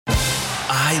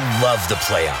I love the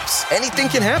playoffs. Anything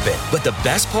can happen. But the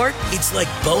best part? It's like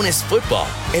bonus football.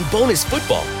 And bonus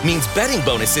football means betting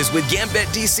bonuses with Gambit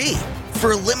DC.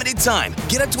 For a limited time,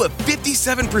 get up to a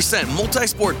 57%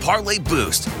 multi-sport parlay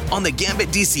boost on the Gambit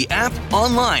DC app,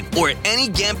 online, or at any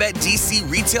Gambit DC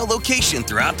retail location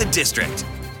throughout the district.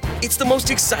 It's the most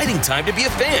exciting time to be a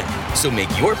fan. So make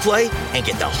your play and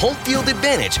get the home field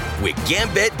advantage with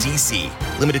Gambit DC.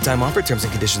 Limited time offer. Terms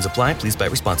and conditions apply. Please buy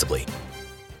responsibly.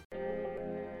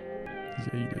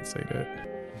 Yeah, you did say that.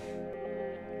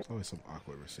 There's always some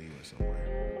awkward receiver somewhere.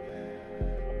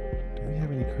 Do we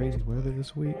have any crazy weather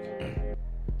this week? I'm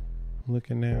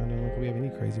looking now. I don't know if we have any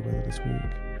crazy weather this week.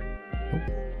 Nope.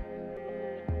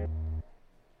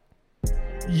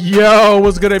 Yo,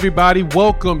 what's good, everybody?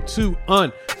 Welcome to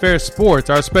Unfair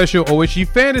Sports, our special OSG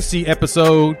Fantasy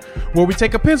episode where we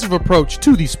take a pensive approach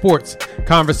to the sports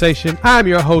conversation. I'm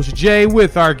your host, Jay,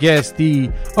 with our guest, the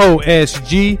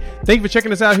OSG. Thank you for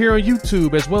checking us out here on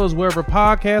YouTube, as well as wherever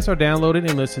podcasts are downloaded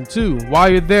and listened to.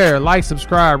 While you're there, like,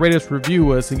 subscribe, rate us,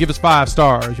 review us, and give us 5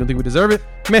 stars. You don't think we deserve it?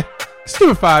 Meh, let's do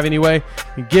it 5 anyway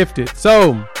and gift it.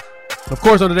 So, of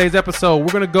course, on today's episode,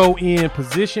 we're going to go in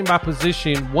position by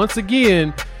position once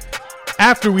again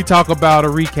after we talk about a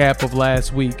recap of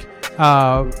last week.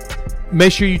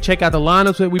 Make sure you check out the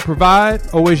lineups that we provide.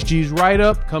 OSG's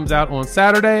write-up comes out on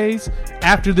Saturdays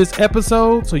after this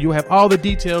episode, so you'll have all the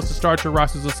details to start your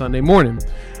rosters on Sunday morning.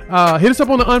 Hit us up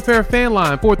on the Unfair Fan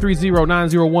Line,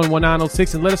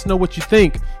 430-901-1906, and let us know what you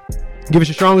think. Give us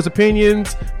your strongest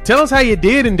opinions. Tell us how you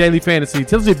did in daily fantasy.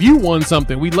 Tell us if you won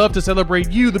something. We'd love to celebrate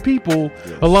you, the people,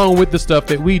 along with the stuff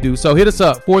that we do. So hit us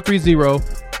up,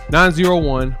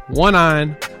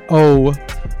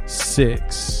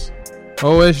 430-901-1906.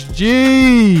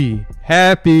 OSG.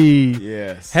 Happy.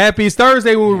 Yes. Happy. It's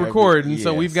Thursday when we're Happy, recording. yes.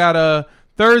 So we've got a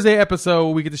Thursday episode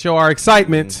where we get to show our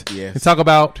excitement Yes. and talk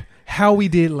about how we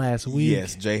did last week.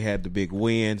 Yes, Jay had the big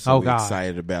win, so we're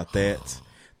excited about that.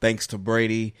 Thanks to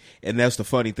Brady, and that's the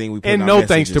funny thing we put And in no our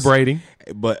thanks messages. to Brady.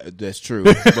 But that's true.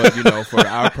 But you know, for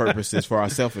our purposes, for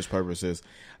our selfish purposes,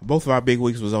 both of our big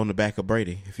weeks was on the back of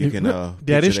Brady. If you can,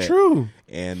 that is true.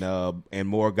 And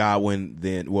more Godwin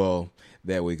than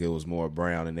that week it was more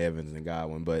Brown and Evans than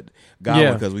Godwin. But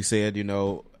Godwin, because we said, you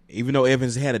know, even though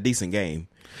Evans had a decent game,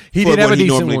 he did have a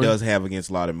decent one. He normally does have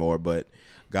against Lattimore, but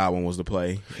Godwin was the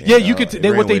play. And, yeah, you could.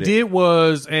 What they did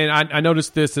was, and I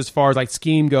noticed this as far as like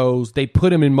scheme goes, they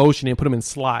put him in motion and put him in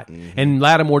slot. Mm-hmm. And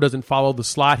Lattimore doesn't follow the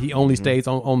slot; he only stays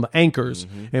on the anchors.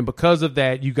 Mm-hmm. And because of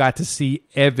that, you got to see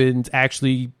Evans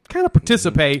actually kind of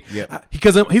participate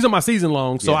because he's on my season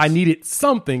long. So I needed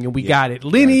something, and we got it.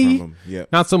 Lenny,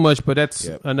 not so much, but that's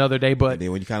another day. But and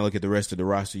then when you kind of look at the rest of the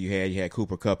roster, you had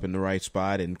Cooper Kupp in the right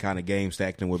spot and kind of game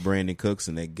stacked him with Brandon Cooks.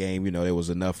 And that game, you know, it was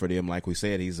enough for them. Like we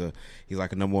said, he's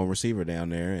like a number one receiver down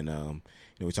there. And you know,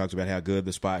 we talked about how good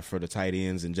the spot for the tight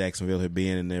ends in Jacksonville had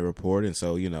been in their report. And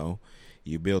so, you know,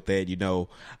 you built that. You know,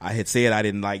 I had said I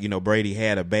didn't like, you know, Brady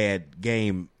had a bad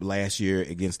game last year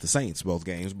against the Saints, both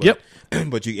games. But,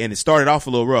 but it started off a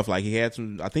little rough. Like he had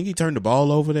I think he turned the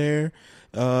ball over there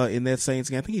in that Saints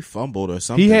game. I think he fumbled or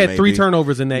something. He had 3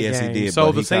 turnovers in that game. Yes, he did.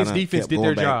 So the Saints defense did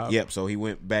their job. Yep. So he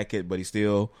went back but he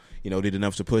still, you know, did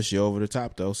enough to push you over the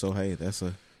top though. So, hey, it's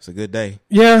a good day.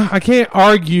 Yeah, I can't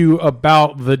argue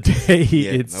about the day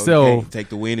itself. Okay. Take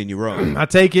the win and you run. I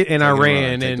take it and I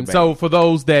ran. And so for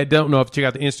those that don't know, if you check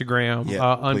out the Instagram,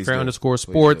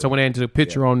 unfair_sports, I went into the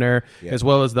picture on there as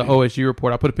well as the OSU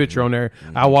report. I put a picture on there.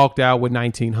 Mm-hmm. I walked out with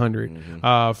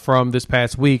 1,900 from this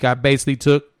past week. I basically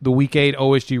took the Week 8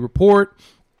 OSG report.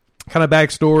 Kind of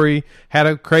backstory, had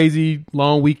a crazy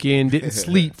long weekend, didn't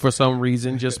sleep for some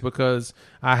reason just because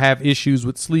I have issues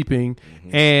with sleeping.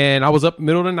 And I was up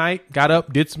middle of the night, got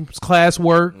up, did some class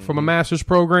work for my master's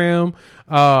program.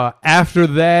 After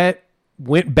that,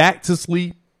 went back to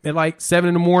sleep at like 7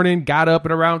 in the morning, got up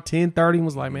at around 10:30 and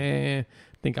was like, man, I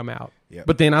think I'm out. Yep.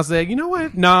 But then I said, you know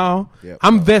what? No,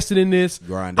 I'm vested in this.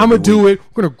 I'm going to do it.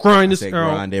 We're going to grind this.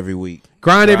 Grind every week.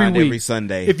 Grind every week. Every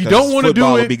Sunday. If you don't want to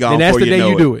do it, then that's the day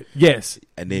you do it. Yes.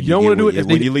 And then you don't want to do it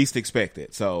when you least expect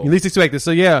it. So you least expect it.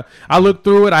 So yeah, I looked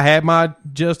through it. I had my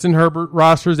Justin Herbert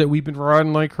rosters that we've been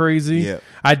riding like crazy. Yep.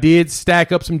 I did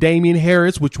stack up some Damian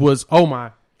Harris, which was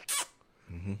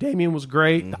Damian was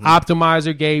great. The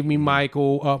optimizer gave me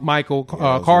Michael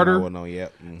Carter.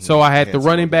 So I had the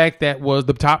running back that was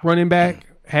the top running back.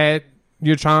 Had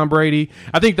your Tom Brady.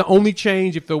 I think the only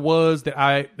change, if there was, that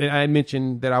I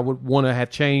mentioned that I would want to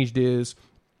have changed is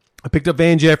I picked up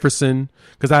Van Jefferson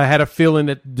because I had a feeling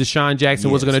that Deshaun Jackson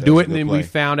was going to do it, and then we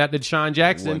found out that Deshaun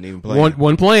Jackson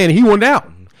wasn't playing. He went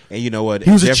out. And you know what?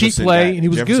 He was a cheap play, and he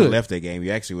was Jefferson good. left that game.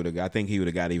 You actually would have. I think he would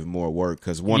have got even more work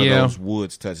because one of those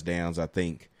Woods touchdowns, I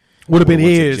think, would have been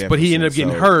went to his, but he ended up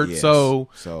getting hurt, yes. so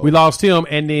we lost him.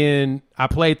 And then I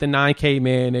played the 9K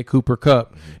man at Cooper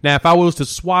Kupp. Mm-hmm. Now, if I was to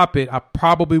swap it, I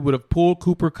probably would have pulled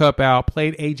Cooper Kupp out,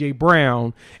 played A.J.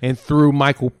 Brown, and threw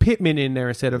Michael Pittman in there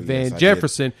instead of Van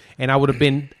Jefferson, and I would have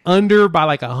been under by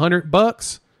like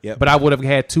 $100. Yep. But I would have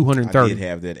had 230. I did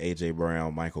have that A.J.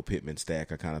 Brown, Michael Pittman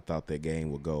stack. I kind of thought that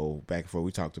game would go back and forth.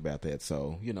 We talked about that.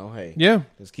 So, hey. Yeah.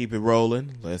 Let's keep it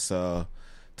rolling. Let's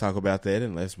talk about that,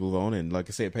 and let's move on. And like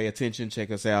I said, pay attention.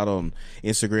 Check us out on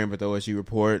Instagram at the OSU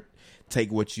Report.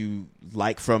 Take what you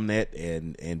like from that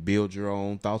and build your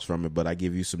own thoughts from it. But I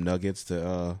give you some nuggets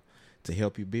to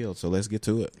help you build. So let's get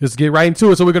to it. Let's get right into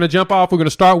it. So we're going to jump off. We're going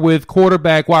to start with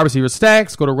quarterback, wide receiver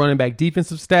stacks, go to running back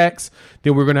defensive stacks.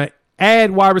 Then we're going to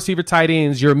add wide receiver tight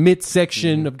ends, your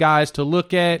midsection of guys to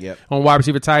look at on wide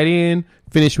receiver tight end.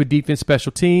 Finish with defense,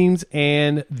 special teams,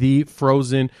 and the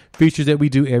frozen features that we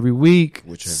do every week,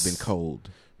 which have been cold.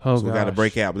 Oh, so we got to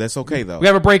break out, but that's okay though. We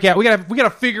have a breakout. We got to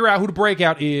figure out who the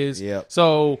breakout is. Yep.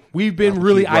 So we've been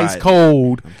really ice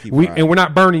cold. And we're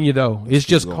not burning you though. It's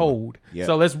just going. cold. Yep.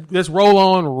 So let's roll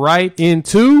on right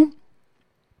into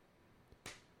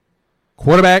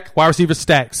quarterback, wide receiver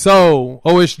stack. So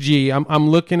OSG, I'm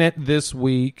looking at this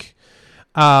week.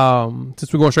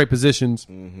 Since we're going straight positions.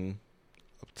 Mm-hmm.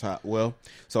 Up top. Well,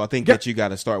 so I think that you got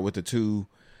to start with the two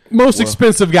most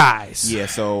expensive guys. Yeah,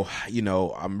 so,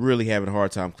 I'm really having a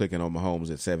hard time clicking on Mahomes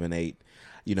at 7'8".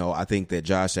 I think that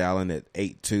Josh Allen at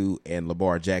 8'2" and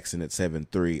Lamar Jackson at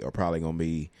 7'3" are probably going to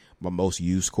be my most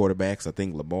used quarterbacks. I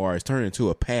think Lamar is turning into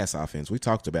a pass offense. We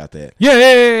talked about that.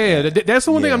 Yeah. That's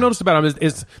the one thing I've noticed about him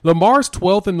is Lamar's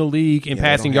 12th in the league in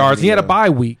passing yards. He had a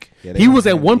bye week. He was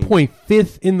at 1 point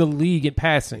 5th in the league in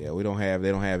passing. Yeah, they don't have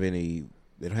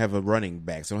a running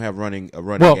backs. They don't have a running game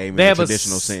in the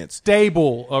traditional sense.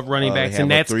 Stable of running backs,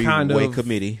 and that's kind of a 3-way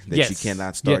committee that you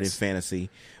cannot start in fantasy.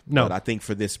 No, but I think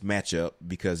for this matchup,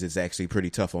 because it's actually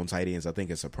pretty tough on tight ends, I think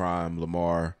it's a prime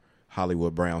Lamar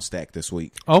Hollywood Brown stack this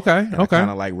week. Okay. I kind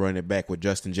of like running it back with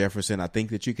Justin Jefferson. I think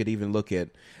that you could even look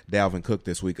at Dalvin Cook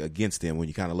this week against him when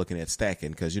you're kind of looking at stacking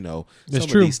because, some of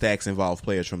these stacks involve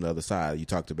players from the other side. You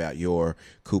talked about your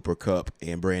Cooper Kupp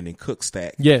and Brandon Cook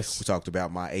stack. Yes. We talked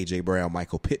about my A.J. Brown,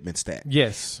 Michael Pittman stack.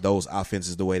 Yes. Those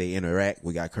offenses, the way they interact,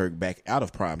 we got Kirk back out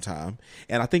of prime time.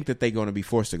 And I think that they're going to be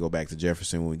forced to go back to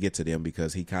Jefferson when we get to them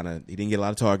because he didn't get a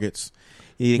lot of targets.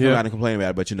 He didn't come out and complain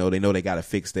about it, but they know they got to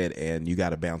fix that, and you got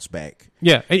to bounce back.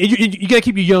 Yeah, and you got to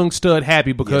keep your young stud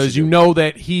happy because you know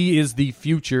that he is the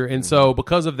future, and so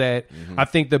because of that, I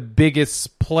think the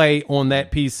biggest play on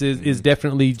that piece is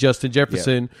definitely Justin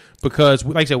Jefferson because,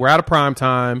 like I said, we're out of prime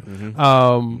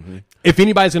time. If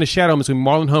anybody's going to shadow him, it's going to be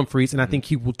Marlon Humphreys, and I think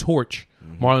he will torch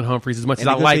Marlon Humphreys as much as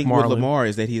I like Marlon. With Lamar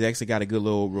is that he's actually got a good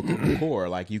little rapport.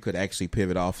 Like you could actually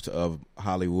pivot off of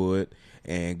Hollywood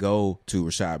and go to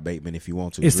Rashad Bateman if you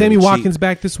want to. Is Sammy Watkins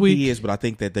back this week? He is, but I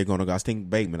think that they're going to go. I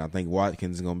think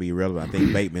Watkins is going to be irrelevant. I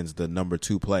think Bateman's the number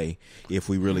 2 play if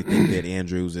we really think that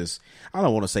Andrews is, I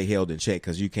don't want to say held in check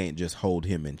because you can't just hold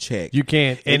him in check. You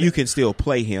can't. And you can still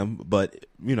play him, but,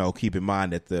 keep in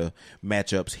mind that the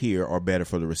matchups here are better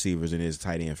for the receivers than his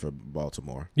tight end for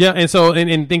Baltimore. Yeah, and so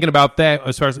and thinking about that,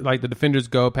 as far as like the defenders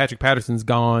go, Patrick Patterson's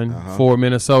gone for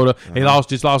Minnesota. They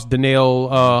just lost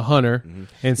Danielle Hunter.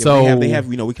 And so they have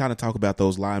we kind of talk about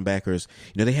those linebackers.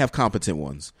 They have competent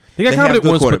ones. They got competent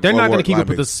ones, but they're not going to keep up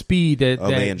with the speed that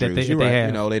they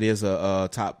have. It is a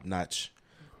top-notch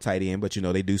tight end, but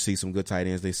they do see some good tight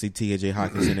ends. They see T.J.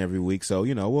 Hawkinson every week, so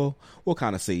we'll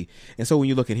kind of see. And so when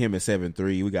you look at him at 7'3",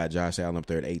 we got Josh Allen up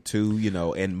there at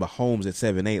 8'2", and Mahomes at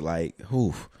 7'8", like,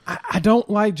 oof. I don't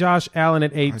like Josh Allen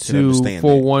at 8'2"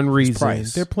 for one reason.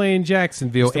 They're playing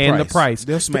Jacksonville and the price.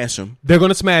 They'll smash him. They're going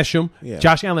to smash him. Yeah.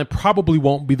 Josh Allen probably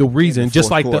won't be the reason.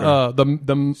 Just like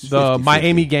the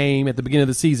Miami game at the beginning of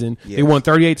the season, they won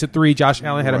 38-3. Josh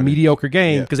Allen had a mediocre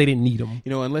game because they didn't need him.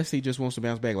 Unless he just wants to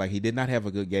bounce back, like he did not have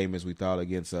a good game as we thought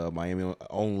against Miami.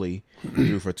 Only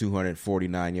threw for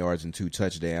 249 yards and 2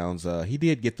 touchdowns. He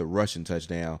did get the rushing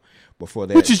touchdown before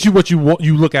that, which is what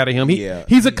you look out of him.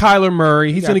 He's a Kyler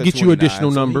Murray. He's going to get you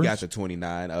additional numbers. He got the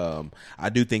 29. I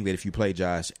do think that if you play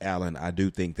Josh Allen, I do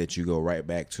think that you go right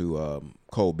back to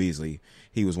Cole Beasley.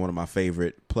 He was one of my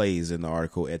favorite plays in the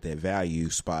article at that value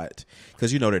spot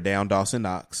because they're down Dawson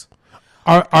Knox.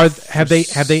 Have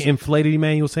they inflated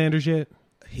Emmanuel Sanders yet?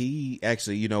 He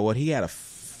actually, he had a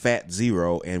fat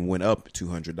zero and went up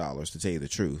 $200 to tell you the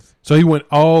truth. So he went.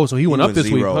 He went up this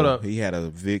zero. week. Hold up. He had a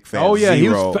big fat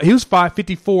zero. He was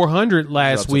 5,400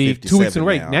 last week. 2 weeks in a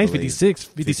row. Now he's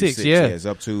 56. Yeah, it's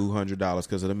up $200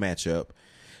 because of the matchup.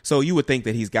 So you would think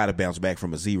that he's got to bounce back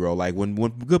from a 0. Like when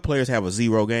good players have a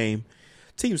 0 game,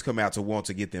 teams come out to want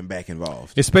to get them back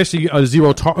involved. Especially a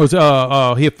 0.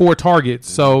 He had 4 targets,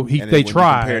 so they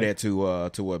tried. Compare that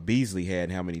to what Beasley had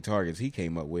and how many targets he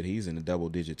came up with. He's in the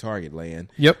double-digit target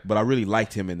land. Yep. But I really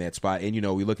liked him in that spot. And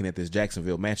we're looking at this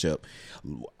Jacksonville matchup.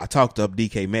 I talked up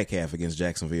DK Metcalf against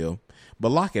Jacksonville, but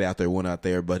Lockett went out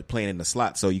there, but playing in the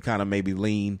slot. So you kind of maybe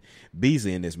lean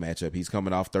Beasley in this matchup. He's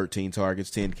coming off 13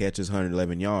 targets, 10 catches,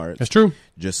 111 yards. That's true.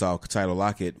 Just saw Tyler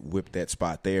Lockett whip that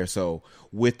spot there. So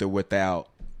with or without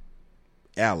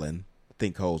Allen, I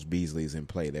think Coles Beasley's in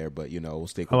play there, but we'll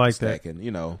stick with the stacking.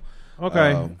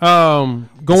 Okay.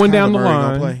 Going down the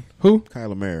line. Who?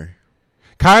 Kyler Murray.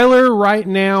 Kyler right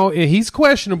now, he's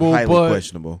questionable. Highly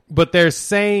questionable. But they're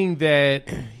saying that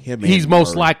he's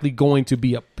most likely going to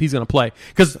be he's going to play.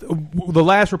 Because the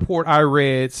last report I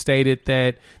read stated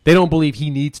that they don't believe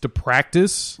he needs to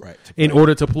practice in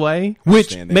order to play,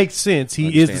 which makes sense.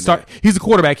 He's a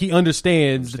quarterback. He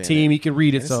understands the team. He can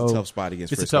read it. So it's a tough spot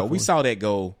against Frisco. We saw that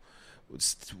go.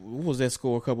 What was that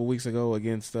score a couple weeks ago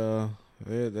against that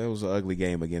was an ugly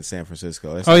game against San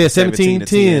Francisco. That's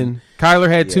 17-10. Kyler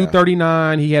had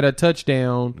 239. He had a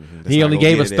touchdown. Mm-hmm. He only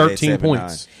gave us 13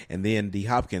 points. And then D.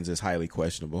 Hopkins is highly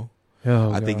questionable.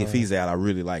 I think if he's out, I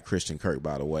really like Christian Kirk,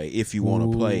 by the way. If you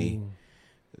want to play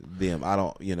them, I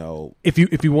don't, If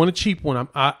you want a cheap one,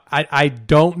 I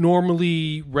don't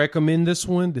normally recommend this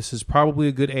one. This is probably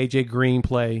a good A.J. Green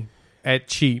play. At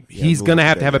cheap, he's going to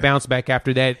have a bounce back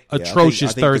after that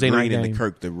atrocious Thursday night game. The Green and the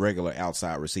Kirk, the regular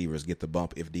outside receivers, get the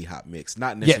bump if D-Hop mix.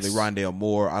 Not necessarily Rondale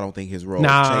Moore. I don't think his role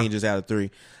changes out of 3. I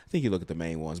think you look at the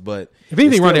main ones. But if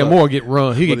anything, Rondale Moore get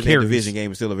run. He get carries. The division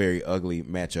game is still a very ugly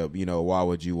matchup. Why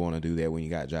would you want to do that when you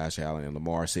got Josh Allen and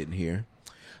Lamar sitting here?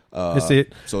 That's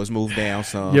it. So it's moved down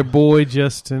some. Your boy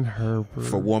Justin Herbert.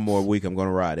 For one more week, I'm going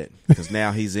to ride it because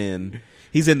now he's in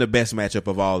the best matchup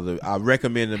of all of the. I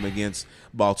recommended him against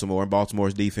Baltimore, and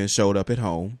Baltimore's defense showed up at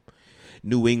home.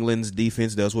 New England's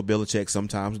defense does what Belichick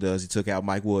sometimes does. He took out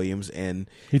Mike Williams, and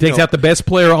he takes out the best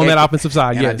player on that offensive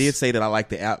side. And yes, I did say that I like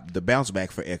the bounce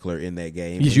back for Eckler in that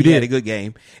game. Yes, you did. He had a good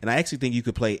game, and I actually think you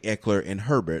could play Eckler and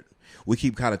Herbert. We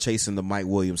keep kind of chasing the Mike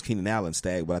Williams, Keenan Allen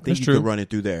stack, but I think could run it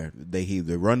through there. They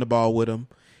either run the ball with him,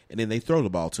 and then they throw the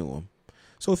ball to him.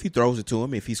 So if he throws it to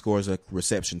him, if he scores a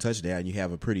reception touchdown, you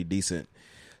have a pretty decent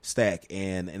stack.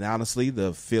 And honestly,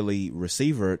 the Philly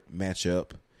receiver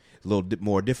matchup is a little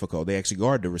more difficult. They actually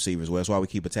guard the receivers well. That's why we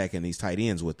keep attacking these tight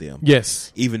ends with them.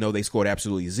 Yes. Even though they scored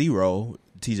absolutely 0,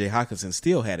 TJ Hawkinson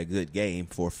still had a good game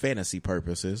for fantasy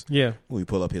purposes. Yeah. When we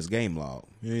pull up his game log.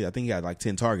 I think he had like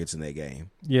 10 targets in that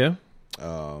game. Yeah.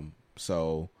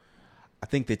 So I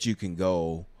think that you can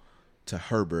go to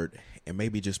Herbert and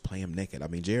maybe just play him naked. I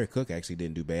mean, Jared Cook actually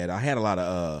didn't do bad. I had a lot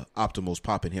of optimals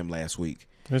popping him last week.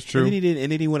 That's true. And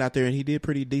then he went out there and he did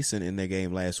pretty decent in their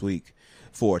game last week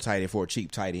for a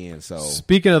cheap tight end. So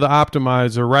speaking of the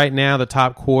optimizer, right now the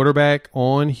top quarterback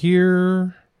on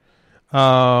here,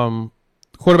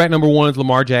 quarterback number 1 is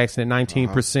Lamar Jackson at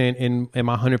 19% in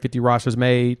my 150 rosters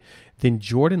made. Then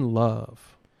Jordan Love.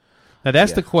 Now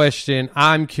that's the question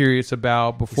I'm curious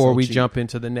about before we jump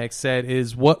into the next set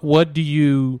is what do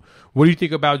you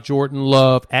think about Jordan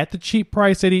Love at the cheap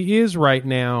price that he is right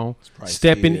now,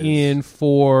 stepping in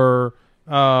for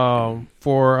he's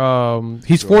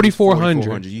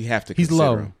 4,400. You have to he's consider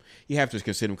low. him. You have to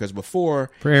consider him because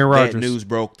before that news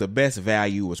broke, the best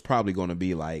value was probably going to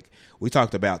be like we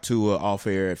talked about Tua off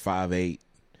air at 5'8",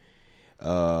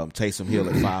 Taysom Hill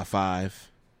at 5'5".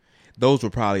 Those were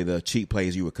probably the cheap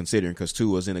plays you were considering because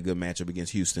Tua's in a good matchup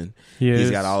against Houston. Yes.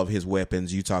 He's got all of his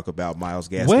weapons. You talk about Myles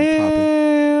Gaskin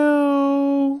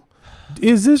popping.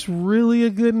 Is this really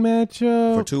a good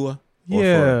matchup? For Tua?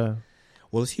 Yeah.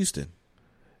 Well, it's Houston.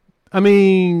 I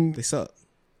mean, they suck.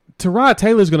 Tyrod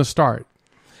Taylor's going to start.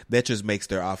 That just makes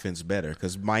their offense better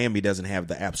because Miami doesn't have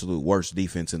the absolute worst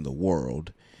defense in the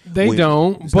world. They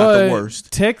don't, it's but not the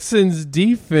worst. Texans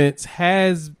defense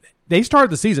they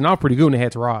started the season off pretty good when they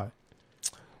had Tyrod.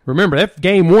 Remember that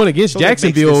game 1 against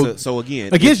Jacksonville.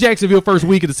 Against Jacksonville first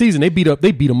week of the season, they beat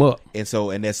them up. And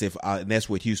that's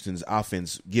with Houston's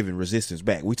offense giving resistance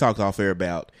back. We talked off air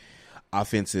about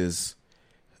offenses,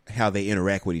 how they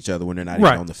interact with each other when they're not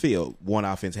even on the field. One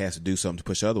offense has to do something to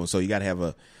push the other one. So you got to have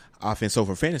a offense. So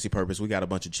for fantasy purpose, we got a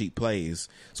bunch of cheap plays.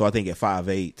 So I think at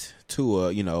 5'8",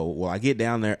 Tua, will I get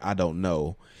down there? I don't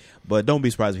know. But don't be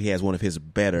surprised if he has one of his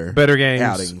better games.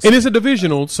 Outings. And it's a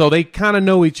divisional, so they kind of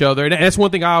know each other. And that's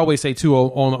one thing I always say too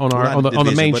on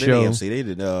the main show. AFC, they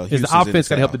did, is the offense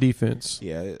got to help the defense.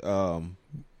 Yeah. No.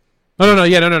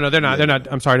 They're not.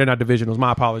 I'm sorry, they're not divisionals.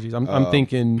 My apologies. I'm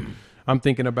thinking I'm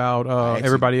thinking about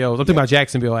everybody else. I'm thinking about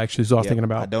Jacksonville, actually, so I was thinking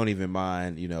about. I don't even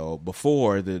mind,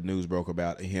 before the news broke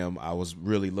about him, I was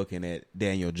really looking at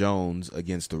Daniel Jones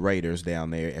against the Raiders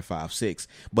down there at 5'6".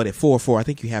 But at 4'4", I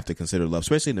think you have to consider Love,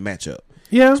 especially in the matchup.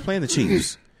 Yeah. He's playing the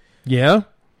Chiefs. Yeah.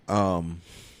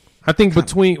 I think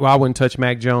I wouldn't touch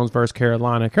Mac Jones versus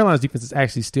Carolina. Carolina's defense is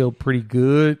actually still pretty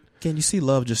good. Can you see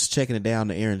Love just checking it down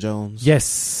to Aaron Jones?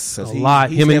 Yes, a He's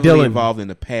lot. Him and Dillon involved in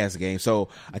the pass game. So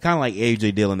I kind of like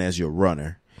A.J. Dillon as your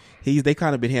runner. They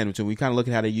kind of been handled to him. We kind of look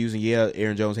at how they're using. Yeah,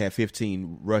 Aaron Jones had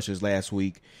 15 rushes last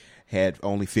week, had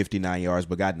only 59 yards,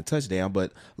 but got in a touchdown.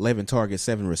 But 11 targets,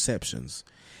 7 receptions.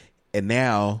 And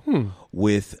now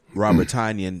with Robert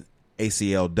Tonyan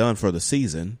ACL done for the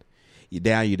season, you're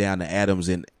down to Adams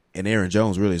and Aaron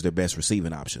Jones really is their best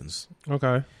receiving options.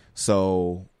 Okay.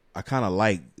 So I kind of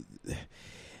like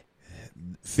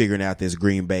figuring out this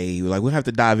Green Bay. Like, we'll have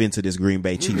to dive into this Green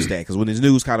Bay Chiefs stack, because when this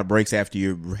news kind of breaks after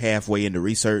you're halfway into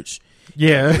research,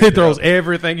 it throws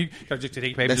everything. You just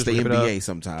take paper, that's just the NBA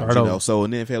sometimes, So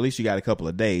in the NFL, at least you got a couple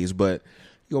of days, but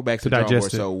you go back to the drawing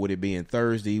board. So with it being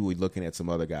Thursday, we're looking at some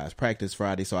other guys practice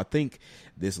Friday. So I think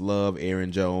this Love,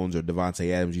 Aaron Jones, or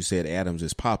Devontae Adams, you said Adams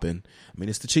is popping. I mean,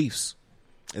 it's the Chiefs.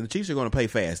 And the Chiefs are going to play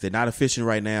fast. They're not efficient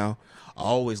right now. I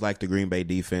always like the Green Bay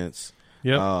defense.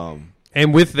 Yep.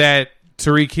 And with that,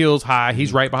 Tyreek Hill's high.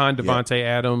 He's right behind Devontae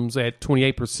Adams at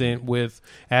 28%, with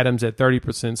Adams at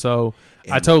 30%. So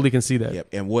I totally can see that. Yep.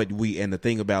 And the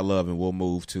thing about Love, and we'll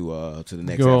move to the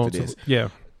next after this.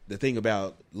 The thing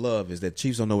about Love is that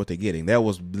Chiefs don't know what they're getting. That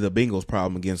was the Bengals'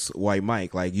 problem against White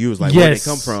Mike. Like, you was like, where did they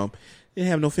come from? They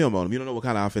didn't have no film on him. You don't know what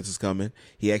kind of offense is coming.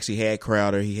 He actually had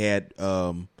Crowder. He had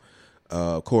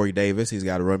Corey Davis. He's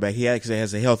got a run back. He actually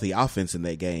has a healthy offense in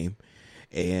that game.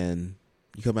 And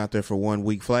you come out there for 1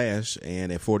 week flash,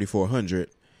 and at 4,400,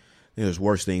 there's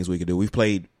worse things we could do. We've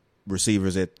played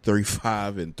receivers at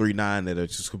 3.5 and 3.9 that are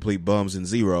just complete bums and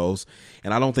zeros,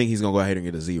 and I don't think he's going to go ahead and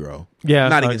get a zero. Yeah,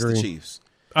 not against the Chiefs.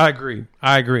 I agree.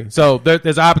 So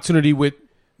there's an opportunity with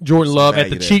Jordan Love at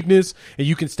the cheapness, and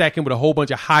you can stack him with a whole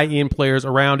bunch of high-end players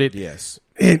around it. Yes.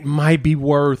 It might be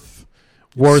worth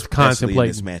contemplating. In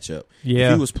this matchup.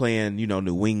 Yeah. If he was playing,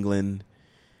 New England,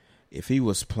 if he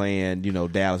was playing,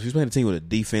 Dallas, if he was playing a team with a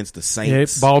defense, the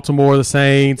Saints. Yeah, Baltimore, the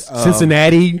Saints,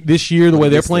 Cincinnati this year, the way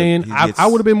they're playing, I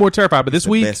would have been more terrified. But this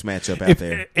week, best matchup out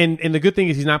there. And the good thing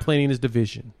is he's not playing in his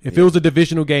division. If it was a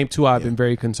divisional game too, I've been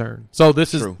very concerned. So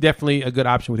this is definitely a good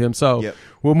option with him. So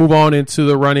we'll move on into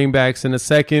the running backs in a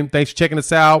second. Thanks for checking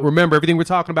us out. Remember, everything we're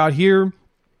talking about here,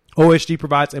 OSG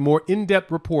provides a more in-depth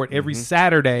report every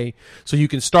Saturday, so you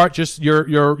can start just your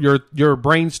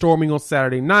brainstorming on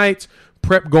Saturday nights,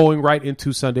 prep going right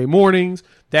into Sunday mornings.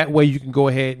 That way you can go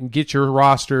ahead and get your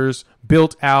rosters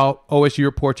built out. OSG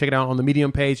report, check it out on the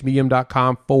Medium page,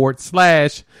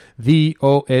 medium.com/the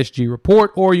OSG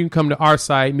report, or you can come to our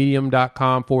site,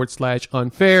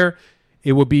 medium.com/unfair.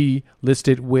 It will be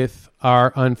listed with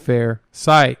our unfair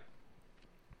site.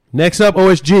 Next up,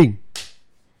 OSG.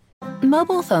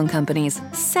 Mobile phone companies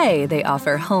say they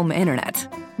offer home internet.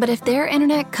 But if their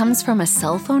internet comes from a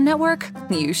cell phone network,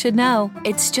 you should know.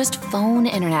 It's just phone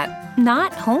internet,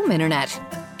 not home internet.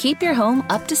 Keep your home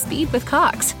up to speed with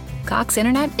Cox. Cox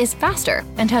internet is faster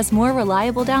and has more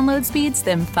reliable download speeds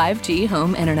than 5G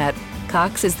home internet.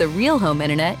 Cox is the real home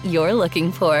internet you're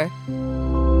looking for.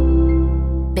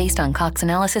 Based on Cox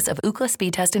analysis of Ookla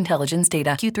speed test intelligence data,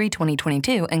 Q3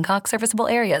 2022, and Cox serviceable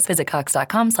areas. Visit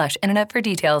cox.com/internet for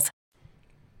details.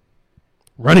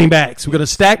 Running backs. We're going to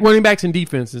stack running backs and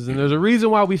defenses. And there's a reason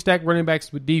why we stack running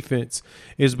backs with defense,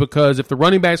 is because if the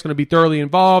running back's going to be thoroughly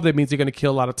involved, that means they're going to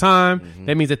kill a lot of time.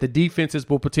 That means that the defenses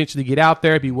will potentially get out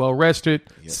there, be well rested,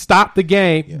 stop the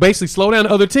game, basically slow down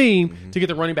the other team to get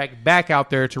the running back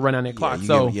out there to run down that clock.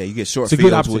 You get short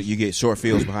fields. You get short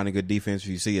fields behind a good defense. If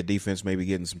you see a defense maybe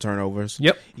getting some turnovers,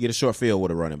 you get a short field with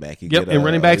a running back. And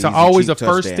running backs are always the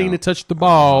first thing to touch the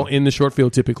ball in the short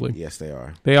field typically. Yes, they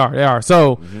are. They are.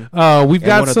 So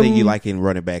we've got one of the things you like in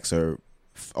running backs are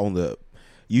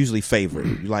usually favored.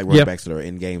 You like running backs that are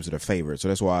in games that are favored. So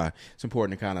that's why it's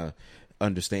important to kind of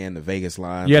understand the Vegas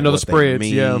line. Know the spreads.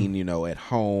 At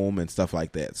home and stuff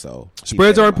like that. So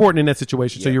spreads are important in that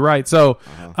situation. So you're right. So,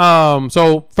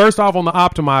 so first off on the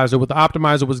optimizer, what the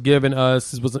optimizer was giving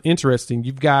us was interesting.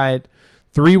 You've got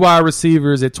 3 wide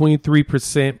receivers at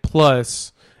 23%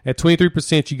 plus. At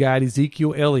 23%, you got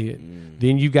Ezekiel Elliott.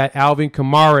 Then you got Alvin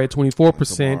Kamara at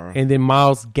 24%, and then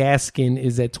Myles Gaskin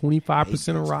is at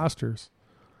 25% of rosters.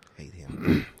 Hate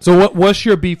him. So what's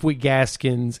your beef with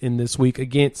Gaskins in this week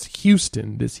against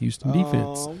Houston, this Houston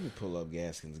defense? Let me pull up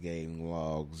Gaskin's game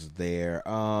logs there.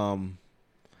 At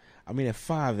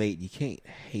 5'8", you can't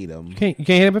hate him. You can't hit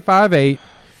him at 5'8".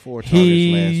 4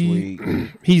 targets last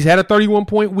week. He's had a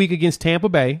 31-point week against Tampa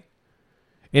Bay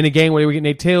in a game where they were getting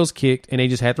their tails kicked and they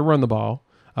just had to run the ball.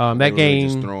 That game,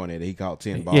 just throwing it. He caught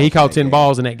 10 balls. Yeah, he caught 10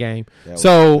 balls in that game.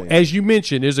 So, as you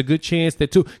mentioned, there's a good chance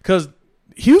that too, because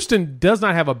Houston does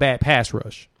not have a bad pass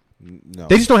rush. No,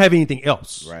 they just don't have anything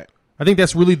else. Right. I think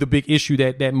that's really the big issue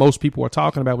that most people are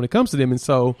talking about when it comes to them. And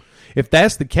so, if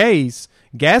that's the case,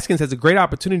 Gaskins has a great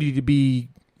opportunity to be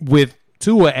with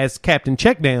Tua as captain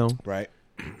checkdown, right,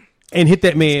 and hit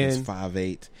that man. He's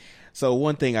 5'8". So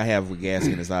one thing I have with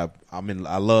Gaskin is I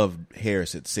love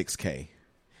Harris at 6K.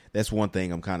 That's one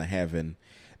thing I'm kind of having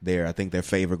there. I think their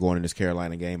favor going in this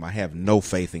Carolina game. I have no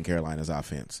faith in Carolina's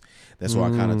offense. That's why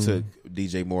I kind of took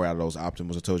DJ Moore out of those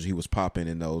optimals. I told you he was popping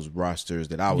in those rosters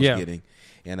that I was getting,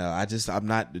 and I'm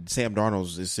not. Sam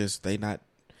Darnold's. It's just they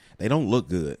don't look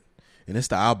good, and it's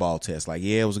the eyeball test. Like,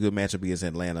 yeah, it was a good matchup against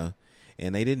Atlanta,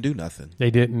 and they didn't do nothing.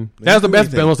 They didn't. That's the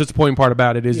most disappointing part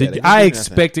about it. Is I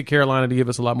expected Carolina to give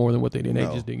us a lot more than what they did. They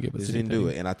just didn't give us. They didn't do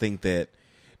it, and I think that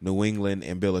New England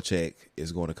and Belichick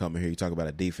is going to come in here. You talk about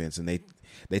a defense, and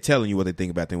they telling you what they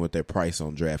think about them with their price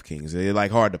on DraftKings. They're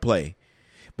like hard to play,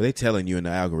 but they telling you in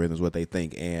the algorithms what they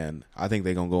think, and I think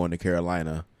they're gonna go into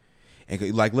Carolina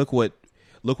and like look what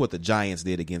the Giants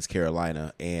did against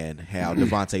Carolina and how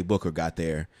Devontae Booker got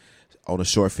there on a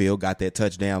short field, got that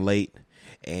touchdown late.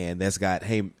 And that's got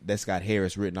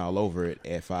Harris written all over it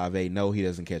at 5'8". No, he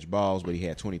doesn't catch balls, but he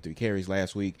had 23 carries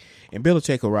last week. And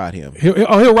Belichick will ride him.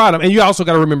 He'll ride him. And you also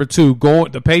got to remember, too,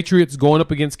 the Patriots going up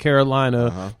against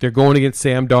Carolina, they're going against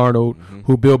Sam Darnold,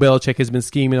 who Bill Belichick has been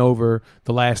scheming over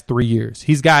the last 3 years.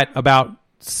 He's got about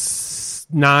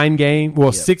 9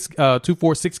 games, 6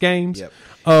 games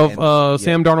of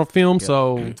Sam Darnold film. Yep.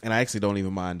 So, and I actually don't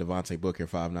even mind Devontae Booker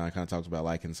 5'9". Kind of talks about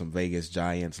liking some Vegas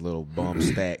Giants little bum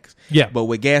stacks. Yeah, but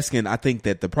with Gaskin, I think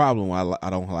that the problem I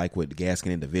don't like with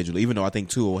Gaskin individually, even though I think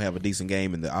Tua will have a decent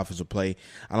game in the offensive play,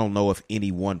 I don't know if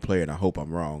any one player, and I hope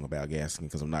I'm wrong about Gaskin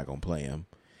because I'm not going to play him,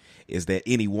 is that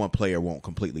any one player won't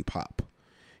completely pop.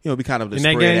 It'll be kind of the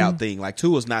spread out thing. Like,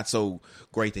 Tua's not so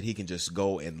great that he can just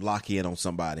go and lock in on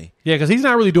somebody. Yeah, because he's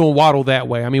not really doing Waddle that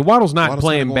way. I mean, Waddle's not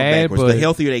playing bad, but the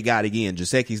healthier they got, again,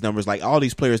 Gesicki's numbers, like all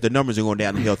these players, the numbers are going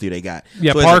down the healthier they got.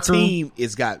 Yeah, so Parker.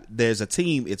 There's a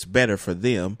team, it's better for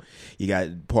them. You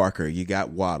got Parker, you got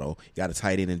Waddle, you got a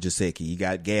tight end in Gesicki, you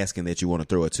got Gaskin that you want to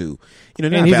throw it to.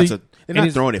 They're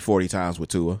not throwing it 40 times with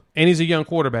Tua. And he's a young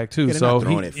quarterback, too. Yeah, so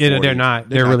they're not.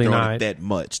 They're really not. That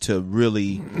much to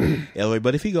really elevate.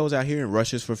 But if he goes out here and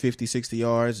rushes for 50, 60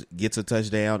 yards, gets a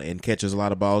touchdown, and catches a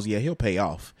lot of balls, yeah, he'll pay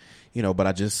off. But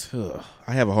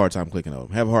I have a hard time clicking on him.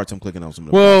 I have a hard time clicking on some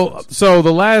of the process. So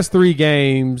the last 3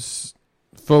 games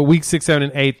for week 6, 7,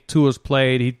 and 8, Tua's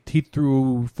played. He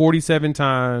threw 47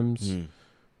 times.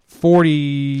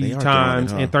 40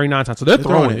 times and 39 times. So they're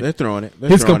throwing it. They're throwing it.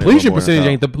 His completion percentage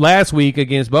ain't the last week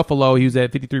against Buffalo. He was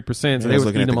at 53%. So they were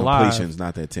eating him alive. Completions,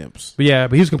 not the attempts. But yeah,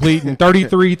 but he was completing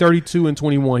 33, 32, and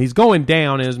 21. He's going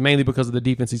down, and it's mainly because of the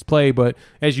defense he's played. But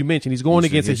as you mentioned, he's going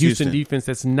against a Houston defense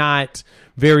that's not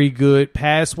very good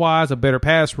pass wise, a better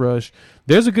pass rush.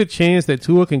 There's a good chance that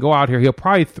Tua can go out here. He'll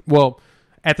probably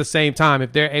at the same time,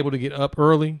 if they're able to get up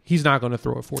early, he's not going to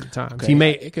throw it 40 times. Okay. He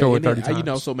may throw it 30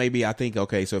 times. So maybe I think,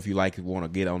 so if you want to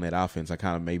get on that offense, I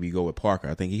kind of maybe go with Parker.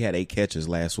 I think he had 8 catches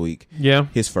last week. Yeah.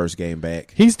 His first game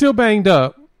back. He's still banged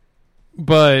up,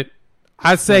 but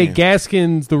I'd say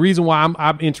Gaskins, the reason why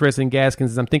I'm interested in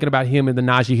Gaskins is I'm thinking about him in the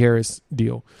Najee Harris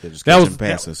deal. That was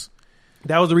passes.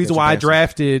 That was the reason why I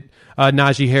drafted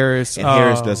Najee Harris. And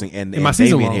Harris doesn't, and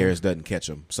Damian Harris doesn't catch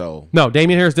him. So no,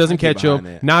 Damian Harris doesn't catch him.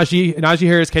 Najee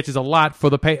Harris catches a lot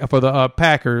for the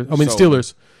Packers.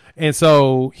 Steelers, and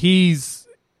so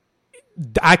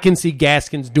I can see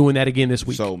Gaskins doing that again this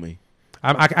week. Sold me.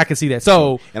 I can see that.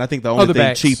 So, and I think the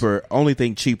only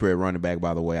thing cheaper at running back,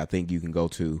 by the way, I think you can go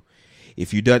to.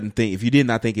 If you did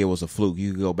not think it was a fluke,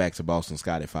 you can go back to Boston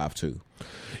Scott at 5'2".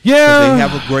 Yeah, they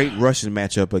have a great rushing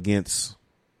matchup against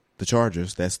the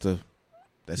Chargers. That's the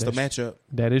matchup.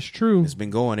 That is true. It's been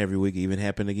going every week. It even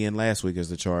happened again last week as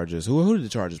the Chargers. Who did the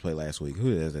Chargers play last week?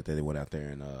 Who is it that they went out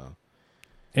there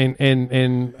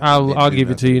and I'll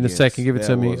give it to you in a second. Give it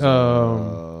to me.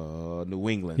 New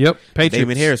England. Yep. Patriots.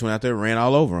 David Harris went out there and ran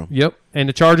all over them. Yep. And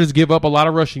the Chargers give up a lot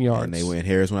of rushing yards. And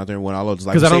Harris went out there and went all over. Just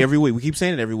like we say every week. We keep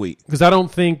saying it every week. Because I don't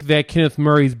think that Kenneth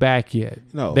Murray's back yet.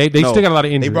 No. They still got a lot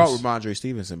of injuries. They brought Ramondre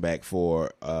Stevenson back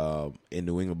for in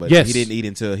New England, but he didn't eat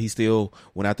until he still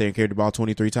went out there and carried the ball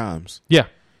 23 times. Yeah.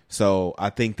 So I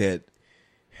think that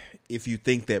if you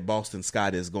think that Boston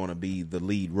Scott is going to be the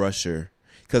lead rusher,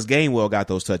 because Gainwell got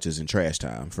those touches in trash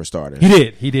time for starters.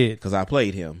 He did. Because I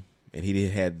played him. And he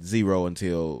had 0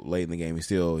 until late in the game.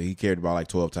 He carried the ball like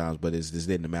 12 times, but this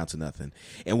didn't amount to nothing.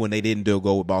 And when they didn't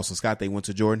go with Boston Scott, they went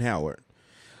to Jordan Howard.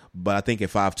 But I think at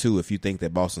 5'2", if you think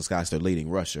that Boston Scott's their leading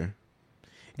rusher,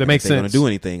 that makes sense. They're going to do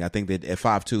anything. I think that at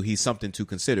 5'2", he's something to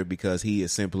consider because he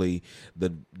is simply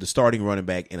the starting running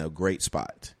back in a great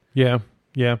spot. Yeah.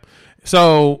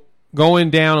 So going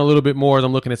down a little bit more as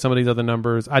I'm looking at some of these other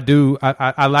numbers, I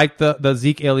like the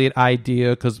Zeke Elliott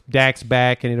idea because Dak's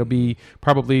back and it'll be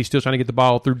probably still trying to get the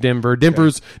ball through Denver.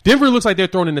 Denver looks like they're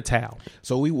throwing in the towel.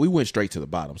 So we went straight to the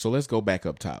bottom. So let's go back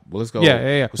up top. Well, let's go.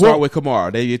 Yeah. We'll start with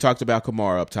Kamara. You talked about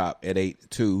Kamara up top at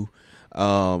 8.2.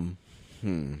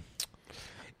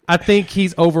 I think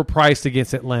he's overpriced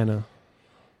against Atlanta.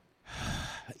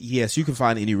 Yes, you can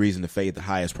find any reason to fade the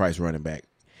highest price running back.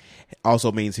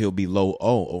 Also means he'll be low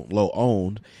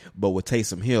owned, but with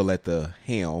Taysom Hill at the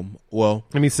helm, well,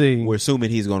 let me see. We're assuming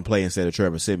he's going to play instead of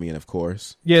Trevor Siemian, of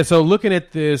course. Yeah, so looking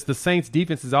at this, the Saints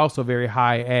defense is also very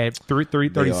high at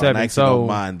 337. I actually don't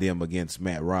mind them against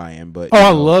Matt Ryan, but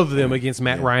I love them against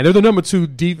Matt Ryan. They're the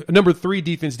number 3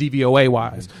 defense DVOA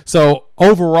wise. So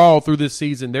overall through this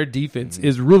season, their defense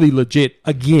is really legit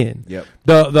again. Yep.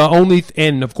 The only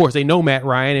and of course they know Matt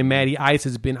Ryan and Matty Ice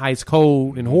has been ice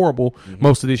cold and horrible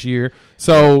most of this year.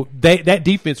 So that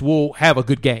defense will have a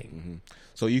good game.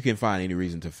 So you can find any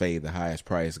reason to fade the highest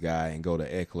price guy and go to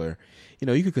Eckler.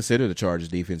 You could consider the Chargers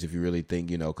defense if you really think,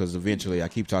 because eventually I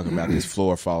keep talking about this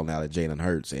floor falling out at Jalen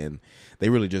Hurts, and they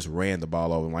really just ran the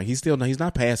ball over him. Like he's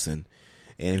not passing,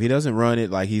 and if he doesn't run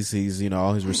it, like he's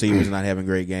all his receivers are not having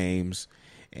great games,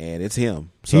 and it's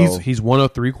him. So he's one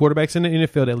of 3 quarterbacks in the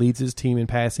NFL that leads his team in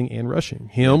passing and rushing.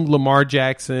 Him, Lamar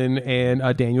Jackson, and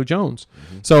Daniel Jones.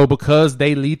 So because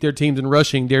they lead their teams in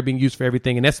rushing, they're being used for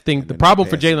everything. And that's the thing. The problem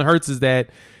for Jalen Hurts is that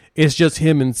it's just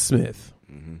him and Smith.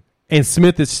 And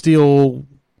Smith is still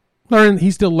learning.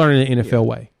 He's still learning the NFL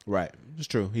way. Right. It's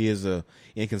true. He is a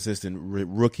inconsistent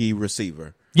rookie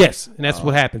receiver. Yes, and that's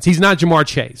what happens. He's not Jamar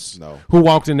Chase, who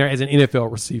walked in there as an NFL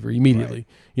receiver immediately.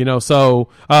 Right.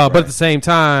 But at the same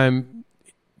time,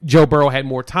 Joe Burrow had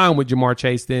more time with Jamar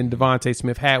Chase than Devontae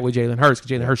Smith had with Jalen Hurts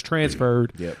because Jalen Hurts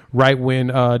transferred right when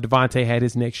Devontae had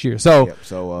his next year. So,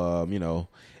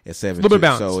 at 7, a little bit of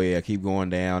balance. So keep going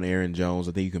down. Aaron Jones,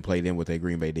 I think you can play them with that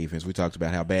Green Bay defense. We talked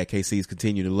about how bad KC's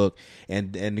continue to look,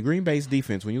 and the Green Bay's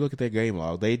defense. When you look at their game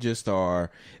log, they just are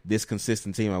this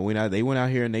consistent team. They went out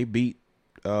here and they beat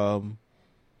Kyler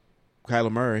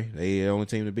Murray. They the only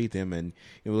team to beat them, and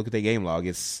look at their game log.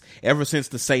 It's ever since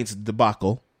the Saints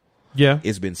debacle. Yeah,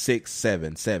 it's been 6,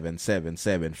 7, 7, 7,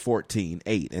 7, 14,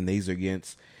 8, and these are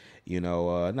against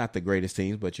not the greatest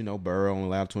teams, but Burrow only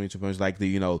allowed 22 points. Like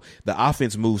the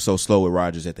offense moves so slow with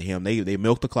Rodgers at the helm. They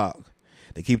milk the clock.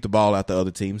 They keep the ball out the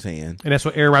other team's hand, and that's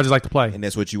what Aaron Rodgers like to play. And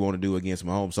that's what you want to do against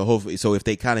Mahomes. So hopefully, if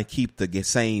they kind of keep the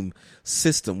same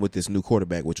system with this new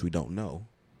quarterback, which we don't know.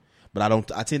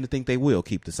 But I tend to think they will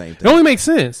keep the same thing. It only makes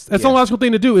sense. That's the logical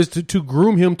thing to do is to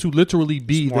groom him to literally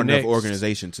be Smart the next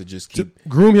organization to just keep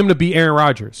groom him to be Aaron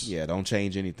Rodgers. Yeah, don't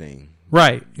change anything.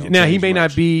 Right. Now he may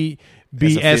not be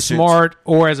as smart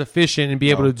or as efficient and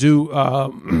be able to do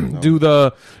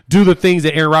the things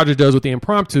that Aaron Rodgers does with the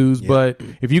impromptus, but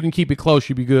if you can keep it close,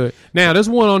 you'll be good. Now there's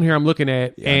one on here I'm looking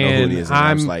at, and you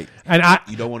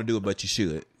don't want to do it, but you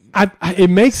should. It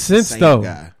makes sense though.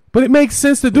 Guy. But it makes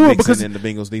sense to do it because in the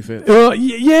Bengals defense.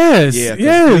 Yes,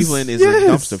 Cleveland is a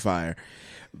dumpster fire.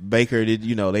 Baker did,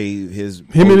 him and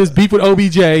his beef with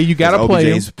OBJ. You got to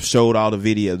play him. Showed all the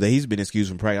video that he's been excused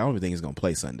from practice. I don't even think he's going to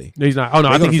play Sunday. He's not. Oh no,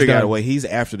 I think he's figure out a way. He's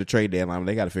after the trade deadline.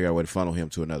 They got to figure out a way to funnel him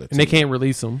to another team. And they can't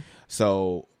release him.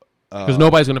 So because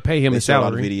nobody's going to pay him his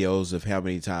salary. They showed all the videos of how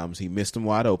many times he missed them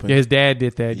wide open. Yeah, his dad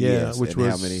did that. Which was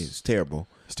how many? It's terrible.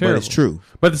 It's terrible. But it's true.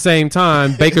 But at the same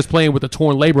time, Baker's playing with a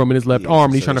torn labrum in his left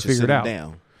arm, and he's trying to figure it out.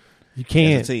 Down. You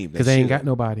can't because they ain't got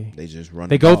nobody. They just run.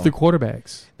 They go through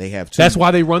quarterbers. They have two. That's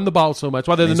why they run the ball so much.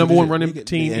 Why they're the number one running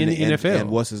team in the NFL. And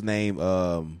what's his name?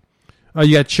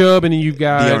 You got Chubb, and then you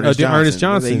got Ernest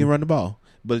Johnson. They can run the ball.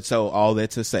 But so all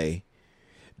that to say,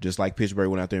 just like Pittsburgh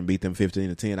went out there and beat them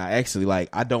 15-10.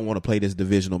 I don't want to play this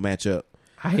divisional matchup.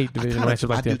 I hate divisional matchups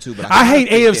like that. I do too, but I hate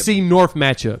AFC North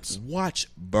matchups. Watch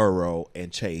Burrow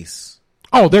and Chase.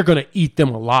 Oh, they're going to eat them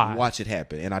alive. Watch it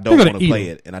happen, and I don't want to play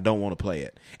it. And I don't want to play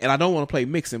it, and I don't want to play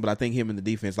Mixon. But I think him in the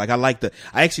defense, I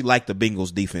actually like the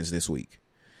Bengals defense this week.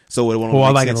 So it won't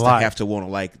make sense to have to want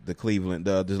to like the Cleveland,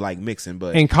 like Mixon.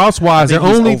 But and cost wise, they're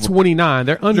only 29.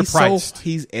 They're underpriced.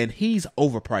 He's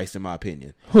overpriced in my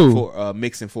opinion. Who for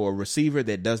Mixon for a receiver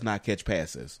that does not catch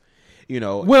passes.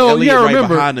 Elliott right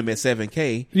behind him at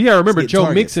 7K. Yeah, remember Joe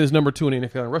targets. Mixon is number 2 in the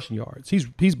NFL in rushing yards.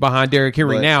 He's behind Derrick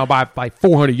Henry now by like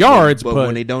 400 yards. But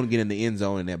when they don't get in the end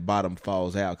zone and that bottom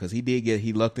falls out, because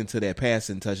he lucked into that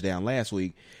passing touchdown last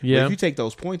week. Yeah. But if you take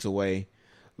those points away,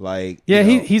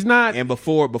 he's not. And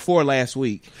before last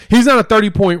week, he's not a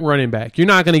 30-point running back. You're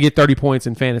not going to get 30 points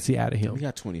in fantasy out of him. We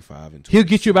got 25 and 20. He'll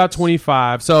get you about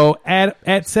 25. So at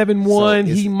 7-1,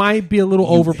 he might be a little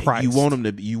overpriced. You want him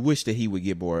to. You wish that he would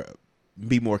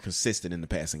be more consistent in the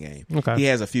passing game. Okay. He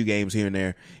has a few games here and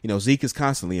there. Zeke is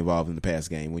constantly involved in the pass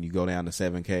game. When you go down to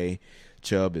 7K,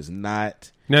 Chubb is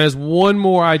not. Now, there's one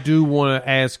more I do want to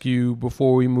ask you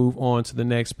before we move on to the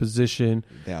next position.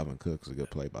 Dalvin Cook is a good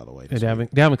play, by the way.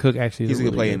 Dalvin Cook actually he's is a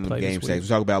good play in the play game stacks. We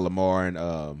talk about Lamar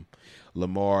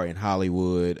and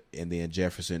Hollywood, and then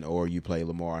Jefferson, or you play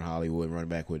Lamar and Hollywood running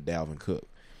back with Dalvin Cook.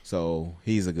 So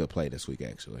he's a good play this week,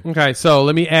 actually. Okay, so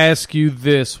let me ask you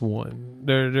this one.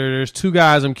 There's 2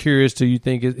 guys I'm curious to. You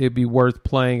think it'd be worth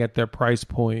playing at their price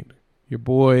point? Your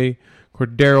boy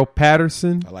Cordero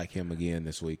Patterson. I like him again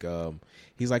this week.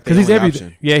 He's like because he's everything.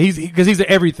 Option. Yeah, he's an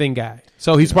everything guy.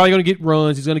 So he's probably going to get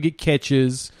runs. He's going to get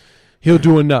catches. He'll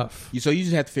do enough. So you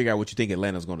just have to figure out what you think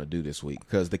Atlanta's going to do this week,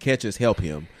 because the catches help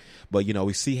him. But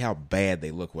we see how bad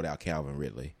they look without Calvin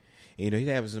Ridley. He's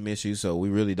having some issues, so we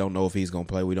really don't know if he's going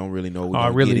to play. We don't really know.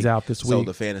 Ridley's out this week. So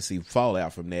the fantasy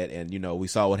fallout from that, and we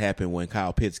saw what happened when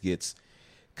Kyle Pitts gets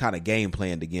kind of game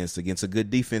planned against a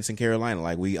good defense in Carolina.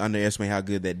 Like, we underestimate how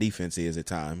good that defense is at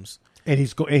times. And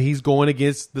he's going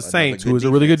against the Saints, who is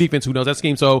a really good defense, who knows that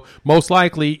scheme. So most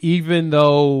likely, even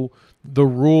though the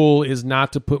rule is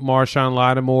not to put Marshawn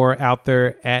Lattimore out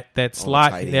there at that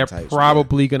slot, they're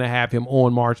probably going to have him have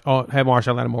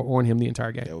Marshawn Lattimore on him the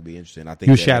entire game. That would be interesting. I think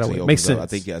you shadow it. Makes sense.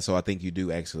 I think you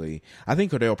do actually. I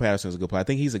think Cordero Patterson is a good play. I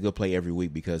think he's a good play every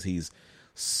week because he's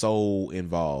so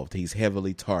involved. He's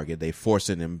heavily targeted. They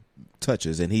forcing him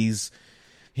touches, and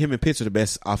him and Pitts are the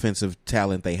best offensive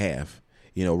talent they have.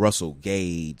 Russell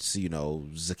Gage,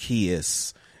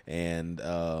 Zacchaeus, and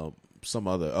some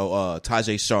other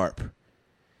Tajay Sharp.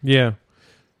 Yeah.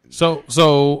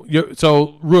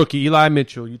 So rookie Eli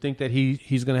Mitchell, you think that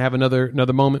he's going to have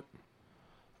another moment?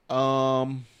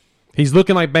 He's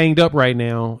looking like banged up right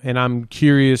now, and I'm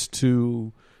curious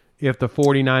if the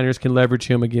 49ers can leverage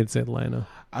him against Atlanta.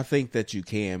 I think that you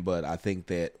can, but I think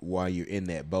that while you're in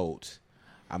that boat,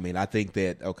 I think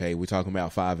that, we're talking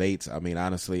about 5.8s.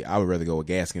 Honestly, I would rather go with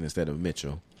Gaskin instead of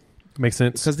Mitchell. Makes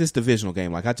sense. Because this divisional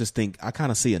game, I just think I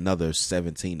kind of see another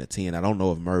 17-10. I don't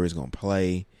know if Murray's going to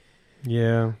play.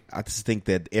 Yeah. I just think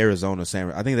that Arizona,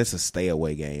 I think that's a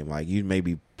stay-away game. Like, you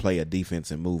maybe play a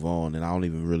defense and move on, and I don't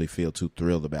even really feel too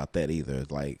thrilled about that either.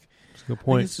 That's a good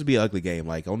point. This would be an ugly game.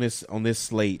 Like, on this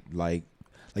slate, like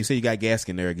you say, you got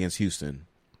Gaskin there against Houston.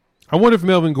 I wonder if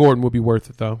Melvin Gordon would be worth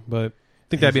it, though, but I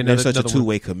think that'd be another. There's such a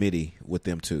two-way committee with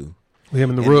them two. With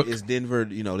him and the Rook. Is Denver?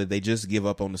 Did they just give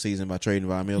up on the season by trading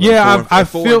Von Miller? Yeah, I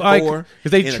feel like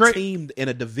because they a team in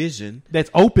a division that's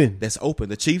open.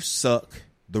 The Chiefs suck.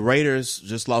 The Raiders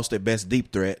just lost their best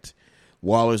deep threat.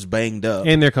 Waller's banged up,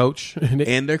 and their coach, and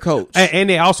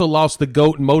they also lost the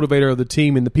GOAT and motivator of the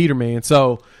team in the Peterman.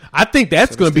 So I think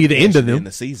that's going to be the end of them in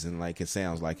the season. Like it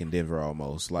sounds like in Denver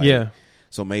almost. Yeah.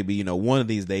 So maybe, one of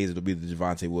these days it'll be the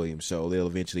Javonte Williams show. They'll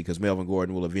eventually, because Melvin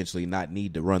Gordon will eventually not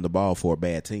need to run the ball for a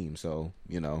bad team. So,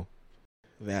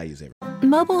 values everything.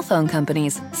 Mobile phone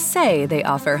companies say they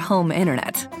offer home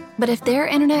internet. But if their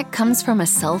internet comes from a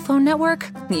cell phone network,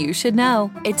 you should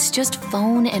know. It's just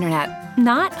phone internet,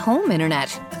 not home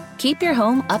internet. Keep your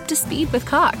home up to speed with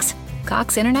Cox.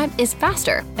 Cox internet is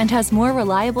faster and has more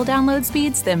reliable download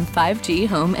speeds than 5G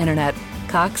home internet.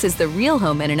 Cox is the real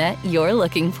home internet you're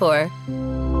looking for.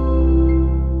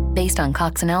 Based on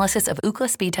Cox analysis of Ookla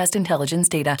speed test intelligence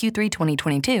data, Q3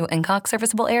 2022, and Cox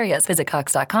serviceable areas. Visit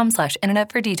cox.com/internet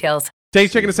for details.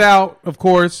 Thanks for checking us out, of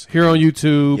course, here on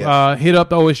YouTube. Yes. Hit up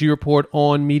the OSU Report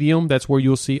on Medium. That's where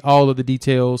you'll see all of the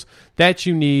details that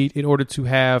you need in order to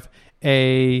have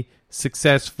a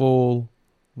successful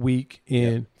week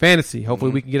in fantasy.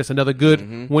 Hopefully we can get us another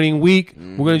good winning week.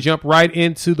 We're going to jump right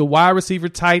into the wide receiver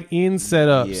tight end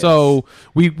setup. Yes. So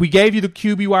we gave you the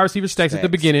QB wide receiver stacks at the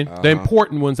beginning, the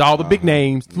important ones, all the big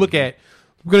names to look at.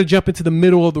 We're going to jump into the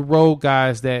middle of the road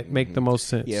guys that make the most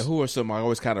sense. Yeah, who are some? I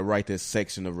always kind of write this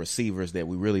section of receivers that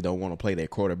we really don't want to play their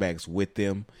quarterbacks with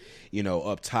them.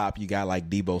 Up top, you got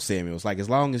like Deebo Samuels. Like, as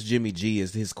long as Jimmy G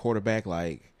is his quarterback,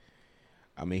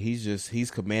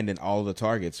 he's commanding all the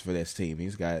targets for this team.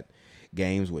 He's got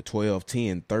games with 12,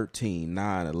 10, 13,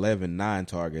 9, 11, 9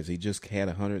 targets. He just had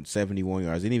 171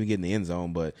 yards. Didn't even get in the end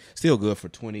zone, but still good for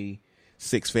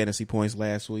 26 fantasy points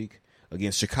last week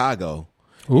against Chicago.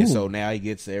 Ooh. And so now he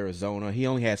gets to Arizona. He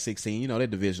only had 16. That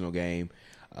divisional game.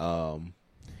 When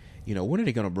are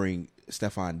they going to bring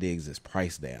Stephon Diggs'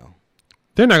 price down?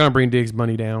 They're not going to bring Diggs'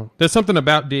 money down. There's something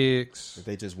about Diggs.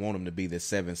 They just want him to be this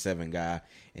 7-7 guy,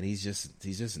 and he's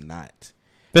just not.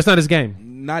 That's not his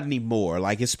game. Not anymore.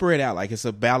 Like, it's spread out. Like, it's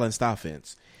a balanced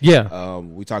offense. Yeah.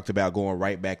 We talked about going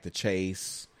right back to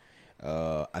Chase.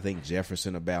 I think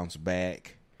Jefferson will bounce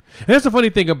back. And that's the funny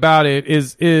thing about it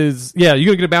is you're going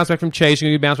to get a bounce back from Chase. You're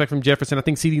going to get a bounce back from Jefferson. I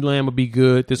think CeeDee Lamb will be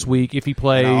good this week if he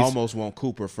plays. And I almost want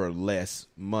Cooper for less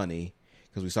money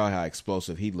because we saw how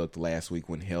explosive he looked last week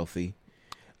when healthy.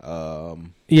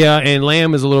 Yeah, and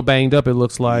Lamb is a little banged up, it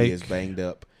looks like. He is banged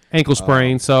up. Ankle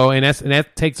sprain, and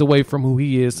that takes away from who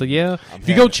he is. So, yeah, if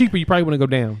you go cheaper, you probably want to go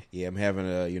down. Yeah, I'm having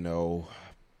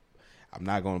I'm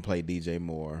not going to play DJ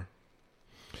Moore.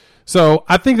 So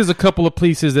I think there's a couple of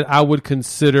pieces that I would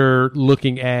consider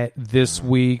looking at this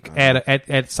week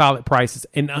at solid prices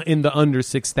in the under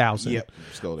 6,000. Yep,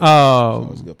 let's go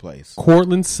there. It's a good place.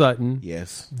 Courtland Sutton.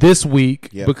 Yes. This week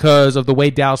Yep. because of the way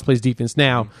Dallas plays defense.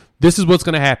 Now, this is what's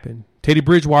going to happen. Teddy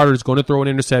Bridgewater is going to throw an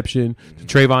interception to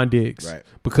Trayvon Diggs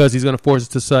because he's going to force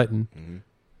it to Sutton. Mm-hmm.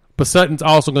 But Sutton's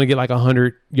also going to get like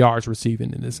 100 yards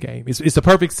receiving in this game. It's the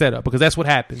perfect setup because that's what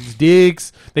happens.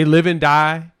 Diggs, they live and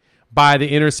die by the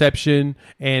interception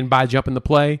and by jumping the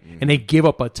play, and they give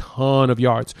up a ton of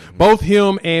yards. Both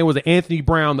him and was it Anthony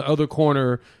Brown, the other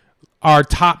corner, are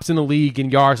tops in the league in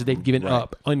yards that they've given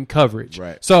up on coverage.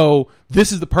 Right. So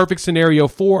this is the perfect scenario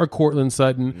for a Courtland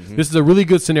Sutton. Mm-hmm. This is a really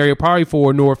good scenario probably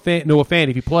for Noah Fant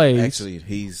if he plays. Actually,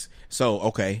 he's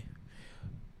okay.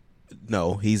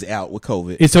 No, he's out with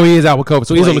COVID. And so he is out with COVID.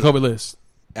 So he's on the COVID list.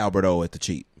 Albert O at the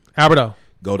cheat. Albert O.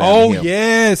 Go down to him.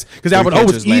 Yes, because Albert O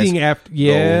was eating after.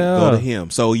 Yeah, go to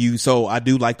him. So I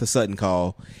do like the Sutton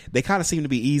call. They kind of seem to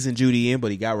be easing Judy in,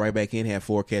 but he got right back in, had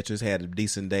 4 catches, had a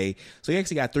decent day. So he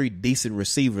actually got 3 decent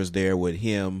receivers there with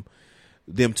him,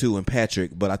 them 2, and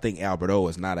Patrick. But I think Albert O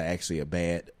is not actually a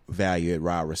bad value at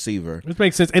wide receiver. This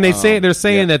makes sense. And they're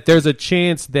saying that there's a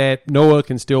chance that Noah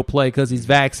can still play because he's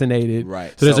vaccinated.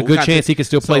 Right. So there's a good chance he can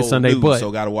still play Sunday. News, but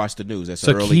so got to watch the news. That's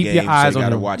so an early keep game. your eyes so you on got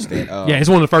to him. watch that. Yeah, he's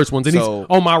one of the first ones, and he's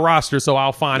on my roster, so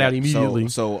I'll find out immediately.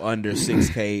 So under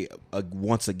 6K,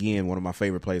 once again, one of my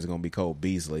favorite players is going to be Cole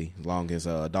Beasley. As long as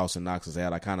Dawson Knox is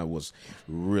out, I kind of was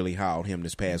really high on him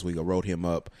this past week. I wrote him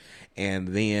up. And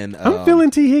then I'm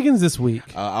feeling T. Higgins this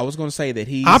week. I was going to say that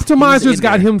Optimizer's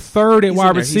got him third at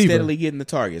wide receiver. He's steadily getting the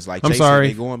targets. Like I'm Chase, sorry,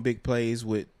 they going big plays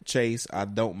with Chase. I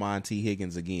don't mind T.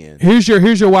 Higgins again. Here's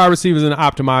your wide receivers in the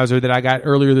Optimizer that I got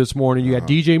earlier this morning. You got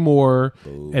DJ Moore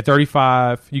at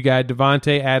 35. You got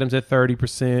Devontae Adams at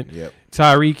 30%. Yep.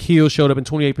 Tyreek Hill showed up in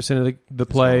 28% of the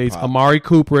plays. Amari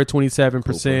Cooper at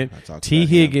 27%. T.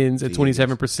 Higgins at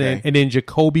 27%. Okay. And then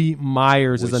Jacoby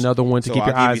Myers is another one to keep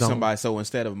your eyes on. So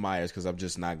instead of Myers, because I'm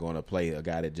just not going to play a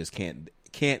guy that just can't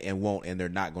and won't, and they're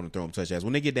not going to throw him touchdowns.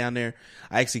 When they get down there,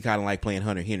 I actually kind of like playing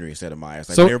Hunter Henry instead of Myers.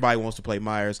 Like when everybody wants to play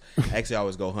Myers, I actually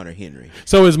always go Hunter Henry.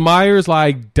 So is Myers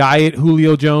like diet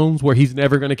Julio Jones, where he's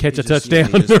never going to catch a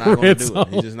touchdown? He's just not going to do it.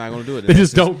 He's just not going to do it. They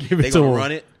just don't give it to him. They're going to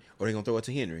run it, or they're going to throw it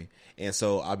to Henry. And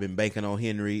so I've been banking on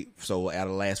Henry. So out of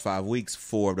the last 5 weeks,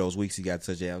 4 of those weeks he got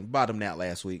touchdowns. Bottomed out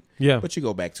last week. Yeah. But you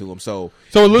go back to him. So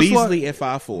it looks Beasley like,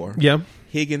 at 5'4". Yeah.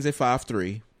 Higgins at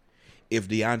 5'3". If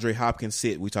DeAndre Hopkins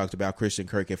we talked about Christian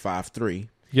Kirk at 5'3".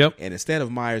 Yep. And instead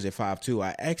of Myers at 5'2",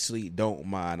 I actually don't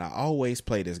mind. I always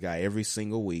play this guy every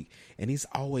single week. And he's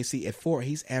always, at 4,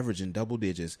 he's averaging double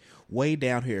digits. Way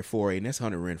down here at 4'8", and that's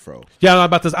Hunter Renfrow. Yeah, I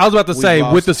was about to say,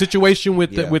 with the situation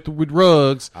with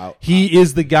Ruggs, he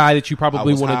is the guy that you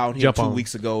probably want to jump on. 2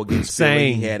 weeks ago against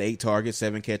Philly, he had 8 targets,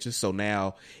 7 catches. So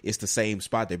now it's the same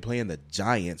spot. They're playing the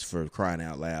Giants, for crying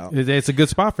out loud. It's a good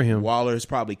spot for him. Waller's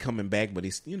probably coming back, but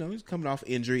he's coming off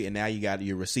injury, and now you got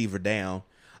your receiver down.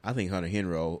 I think Hunter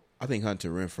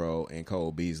Renfrow and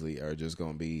Cole Beasley are just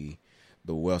going to be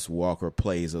the Wes Walker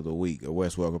plays of the week.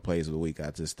 I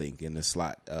just think in the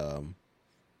slot.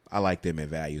 I like them at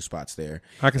value spots there.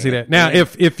 I can see that. Now,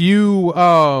 if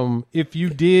you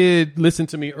did listen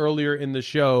to me earlier in the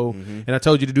show, and I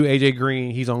told you to do AJ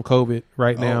Green, he's on COVID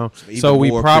right now, so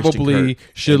we probably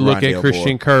should look at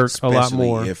Christian Kirk a lot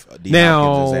more. If Hopkins is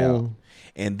out.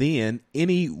 And then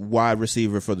any wide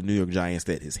receiver for the New York Giants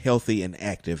that is healthy and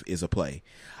active is a play.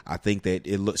 I think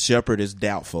that Shepard is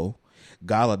doubtful.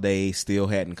 Golladay still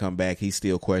hadn't come back. He's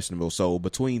still questionable. So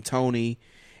between Tony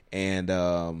and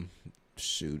and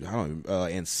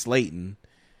Slayton,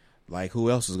 Like, who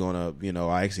else is going to,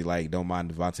 I actually don't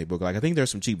mind Devontae Booker. Like, I think there's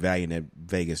some cheap value in that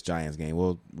Vegas Giants game.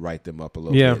 We'll write them up a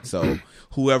little bit. So,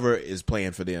 whoever is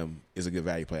playing for them is a good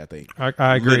value play, I think.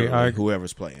 I agree.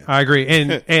 Whoever's playing. I agree.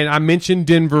 And I mentioned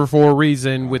Denver for a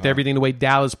reason with everything, the way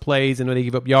Dallas plays and the way they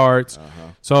give up yards.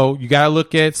 So, you got to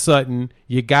look at Sutton.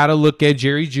 You got to look at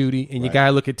Jerry Jeudy. And you got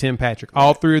to look at Tim Patrick.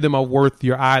 All three of them are worth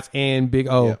your eyes and Big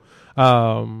O.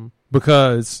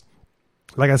 Because,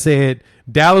 like I said,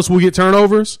 Dallas will get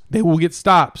turnovers, they will get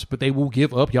stops, but they will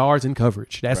give up yards and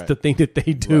coverage. That's the thing that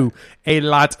they do a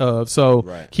lot of.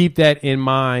 So keep that in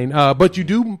mind. But you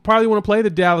do probably want to play the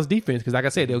Dallas defense because, like I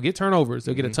said, they'll get turnovers.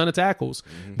 They'll get a ton of tackles.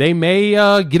 They may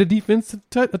get a defense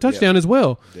a touchdown as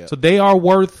well. So they are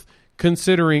worth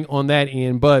considering on that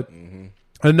end. But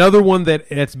another one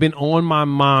that's been on my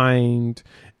mind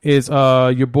is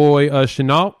your boy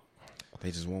Chenault. They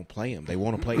just won't play him. They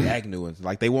want to play Agnew, and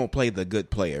they won't play the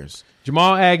good players.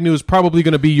 Jamal Agnew is probably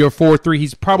going to be your 4-3.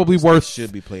 He's probably worth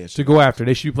should be playing to go after.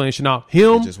 They should be playing Chenault.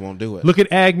 Him, they just won't do it. Look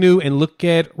at Agnew and look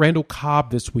at Randall Cobb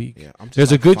this week. Yeah, I'm just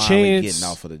There's a good chance getting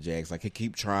off of the Jags. Like, they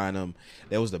keep trying them.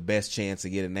 That was the best chance to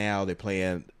get it. Now they're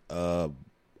playing a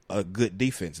good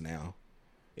defense now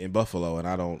in Buffalo, and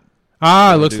I don't.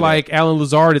 It looks like Alan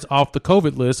Lazard is off the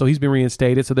COVID list, so he's been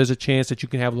reinstated. So there's a chance that you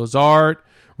can have Lazard,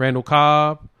 Randall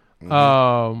Cobb.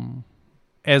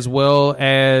 As well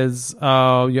as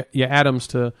your Adams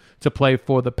to play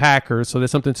for the Packers. So there's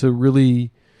something to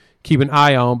really keep an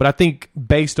eye on. But I think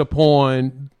based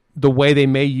upon the way they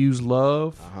may use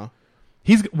Love,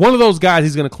 he's one of those guys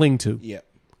he's going to cling to. Yeah.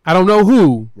 I don't know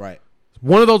who. Right.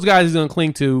 One of those guys he's going to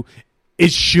cling to.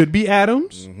 It should be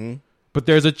Adams, but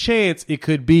there's a chance it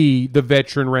could be the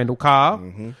veteran Randall Cobb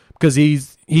because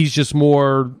he's just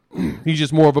more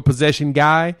of a possession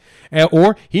guy,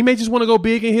 or he may just want to go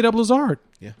big and hit up Lazard,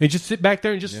 and just sit back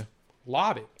there and just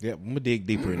lob it. Yeah, I'm gonna dig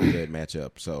deeper into that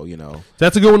matchup. So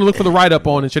that's a good one to look for the write up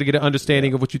on and try to get an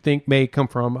understanding of what you think may come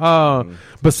from.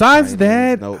 Besides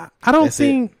that, I don't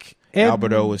think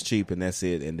Alberto was cheap, and that's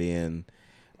it. And then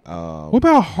what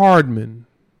about Hardman?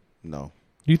 No.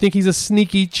 Do you think he's a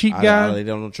sneaky cheap guy? I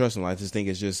don't trust him. I just think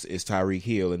it's Tyreek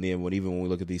Hill, and then when we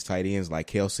look at these tight ends, like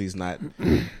Kelsey's not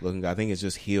looking. I think it's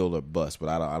just Hill or bust. But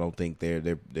I don't think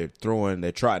they're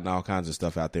trotting all kinds of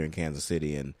stuff out there in Kansas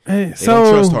City, and they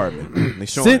don't trust Hardman. They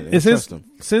don't trust him.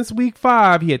 Since week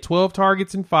 5, he had 12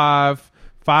 targets in 5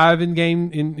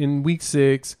 in week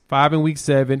 6, 5 in week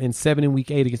 7, and 7 in week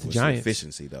 8 against the Giants.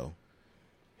 Efficiency though.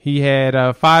 He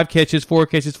had 5 catches, 4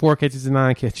 catches, 4 catches, and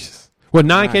 9 catches. Well,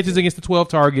 9 catches against the 12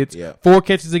 targets, 4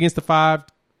 catches against the 5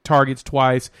 targets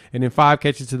twice, and then 5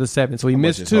 catches to the 7. So he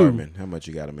missed 2. Hardman? How much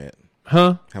you got him at?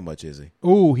 Huh? How much is he?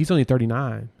 Ooh, he's only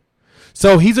 39.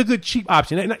 So he's a good cheap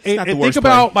option. And think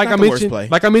about like I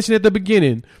mentioned at the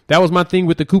beginning, that was my thing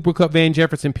with the Cooper Kupp Van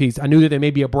Jefferson piece. I knew that there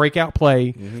may be a breakout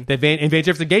play that Van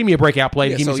Jefferson gave me a breakout play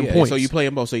to give me some points. So you play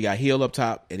them both. So you got Hill up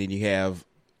top, and then you have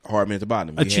Hardman at the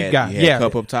bottom. A cheap guy. You had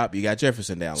Kupp up top. You got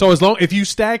Jefferson down. So if you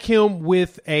stack him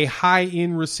with a high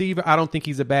end receiver, I don't think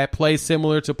he's a bad play.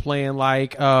 Similar to playing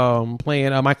Michael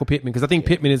Pittman, because I think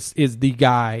Pittman is the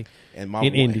guy in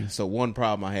Indy. So one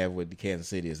problem I have with Kansas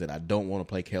City is that I don't want to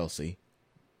play Kelsey,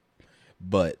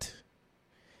 but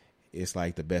it's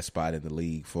like the best spot in the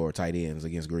league for tight ends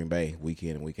against Green Bay week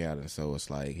in and week out, and so it's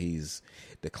like he's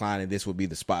declining. This would be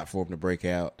the spot for him to break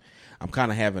out. I'm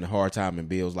kind of having a hard time in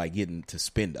Bills, like getting to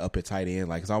spend up at tight end.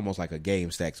 Like, it's almost like a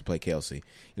game stack to play Kelsey.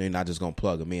 You're not just going to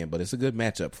plug him in, but it's a good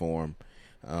matchup for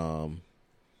him.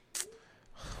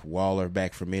 Waller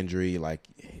back from injury, like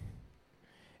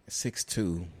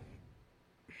 6'2".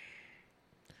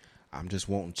 I'm just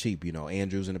wanting cheap.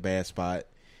 Andrews in a bad spot.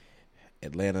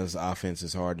 Atlanta's offense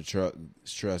is hard to trust.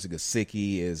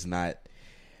 Gesicki is not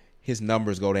 – his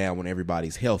numbers go down when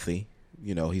everybody's healthy.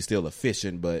 He's still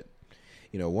efficient, but –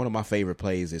 one of my favorite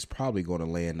plays is probably going to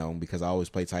land on, because I always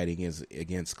play tight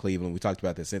against Cleveland. We talked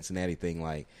about the Cincinnati thing.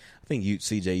 Like, I think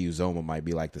CJ Uzomah might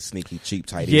be like the sneaky cheap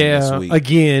tight end this week. Yeah,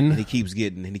 again. And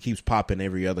he keeps popping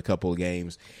every other couple of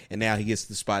games. And now he gets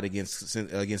the spot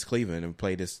against Cleveland and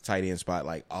play this tight end spot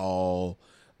like all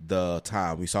the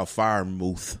time. We saw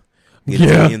Freiermuth get in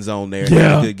the end zone there.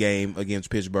 Had a good game against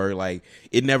Pittsburgh. Like,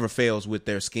 it never fails with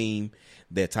their scheme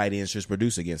that tight ends just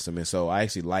produce against them. And so I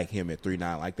actually like him at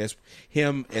 3.9. Like, that's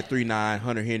him at 3.9,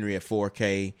 Hunter Henry at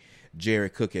 4K,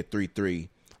 Jared Cook at 3.3.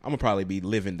 I'm going to probably be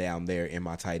living down there in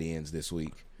my tight ends this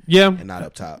week. Yeah. And not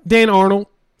up top. Dan Arnold.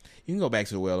 You can go back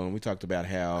to the well, and we talked about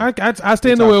how I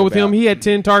stay in the well with him. He had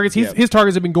 10 targets. His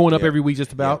targets have been going up every week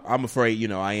just about. I'm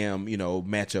afraid, I am,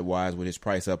 matchup-wise with his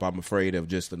price up, I'm afraid of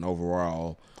just an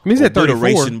overall he's at 34.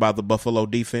 obliteration by the Buffalo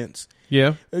defense.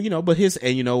 Yeah. But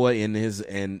and you know what, in his –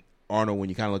 and Arnold, when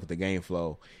you kind of look at the game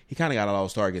flow, he kind of got all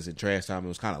those targets in trash time. It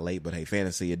was kind of late, but hey,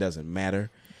 fantasy, it doesn't matter.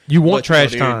 You want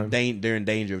trash they're time. They're in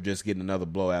danger of just getting another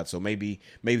blowout. So maybe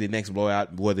the next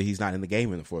blowout, whether he's not in the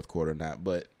game in the fourth quarter or not,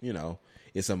 but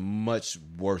it's a much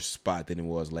worse spot than it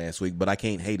was last week. But I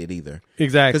can't hate it either.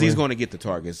 Exactly. Because he's going to get the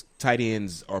targets. Tight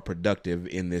ends are productive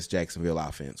in this Jacksonville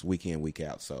offense week in, week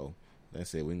out. So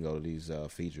that's it. We can go to these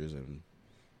features, and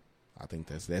I think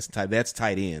that's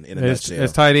tight end in a nutshell.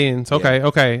 That's tight ends. Okay, Yeah,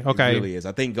 okay. It really is.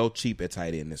 I think go cheap at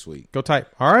tight end this week. Go tight.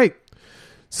 All right.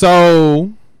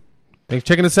 So thanks for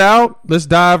checking us out. Let's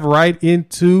dive right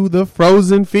into the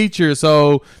Frozen feature.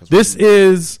 So this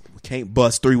is... Can't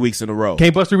bust 3 weeks in a row.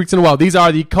 Can't bust 3 weeks in a row. These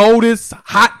are the coldest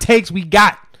hot takes we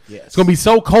got. Yes. It's going to be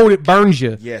so cold it burns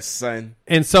you. Yes, son.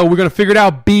 And so we're going to figure it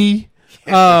out, B.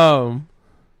 So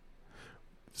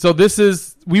this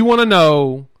is... We want to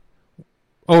know...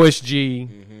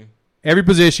 OSG, every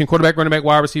position, quarterback, running back,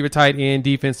 wide receiver, tight end,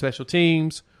 defense, special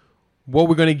teams, what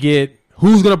we're going to get,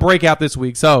 who's going to break out this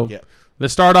week. So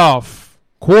let's start off.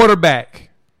 Quarterback,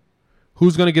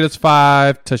 who's going to get us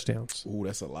 5 touchdowns? Ooh,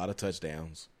 that's a lot of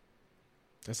touchdowns.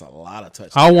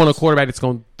 I want a quarterback that's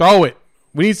going to throw it.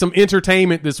 We need some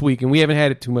entertainment this week, and we haven't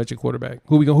had it too much at quarterback.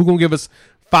 Who going to give us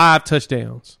 5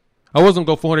 touchdowns? I wasn't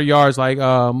going to go 400 yards like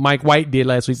Mike White did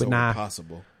last week, but nah.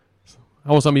 Impossible. I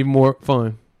want something even more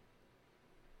fun.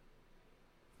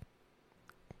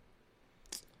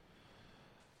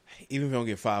 Even if we don't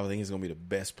get 5, I think he's going to be the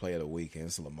best play of the week, and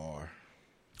it's Lamar.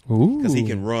 Ooh. Because he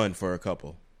can run for a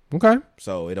couple. Okay.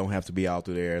 So it don't have to be all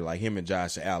through there like him and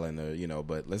Josh Allen,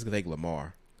 but let's take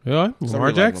Lamar. Yeah,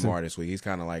 Lamar Jackson. Like Lamar this week. He's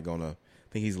kind of like I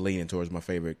think he's leaning towards my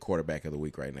favorite quarterback of the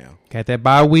week right now. Got that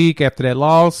bye week after that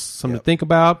loss. Something to think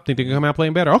about. Think they can come out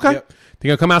playing better. Okay. They're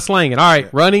going to come out slanging. All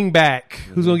right, running back.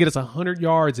 Who's going to get us 100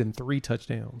 yards and 3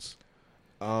 touchdowns?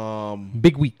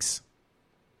 Big weeks.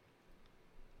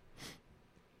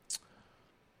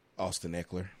 Austin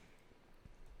Eckler.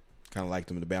 Kind of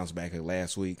liked him to bounce back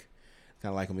last week.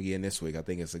 Kind of like him again this week. I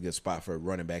think it's a good spot for a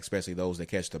running back, especially those that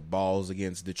catch the balls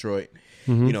against Detroit.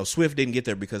 Swift didn't get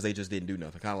there because they just didn't do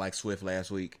nothing. Kind of like Swift last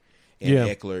week. And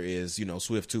Eckler is,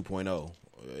 Swift 2.0,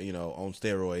 on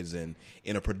steroids and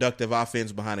in a productive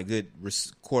offense behind a good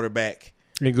quarterback.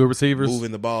 And good receivers.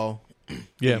 Moving the ball.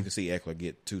 Yeah. You can see Eckler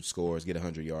get 2 scores, get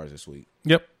 100 yards this week.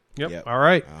 Yep. All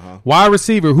right. Wide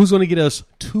receiver. Who's going to get us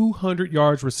 200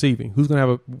 yards receiving? Who's going to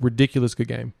have a ridiculous good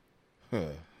game?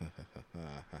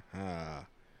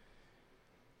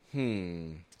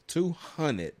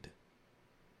 200.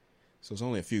 So it's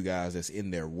only a few guys that's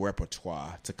in their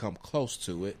repertoire to come close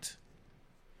to it.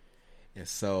 And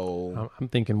so I'm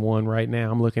thinking one right now.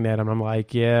 I'm looking at him. I'm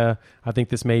like, I think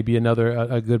this may be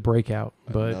a good breakout.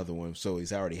 But another one. So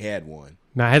he's already had one.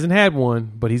 Now, he hasn't had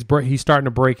one, but he's starting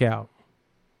to break out.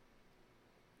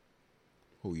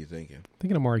 Who are you thinking? I'm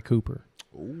thinking Amari Cooper.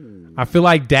 Ooh. I feel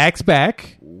like Dak's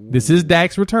back. Ooh. This is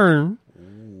Dak's return.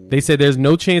 Ooh. They said there's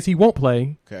no chance he won't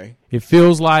play. Okay. It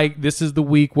feels like this is the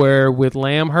week where with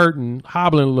Lamb hurting,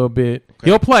 hobbling a little bit,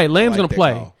 he'll play. Lamb's going to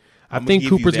play. Call. I think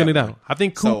Cooper's going to down. I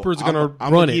think Cooper's going to run it.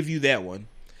 I'm going to give you that one.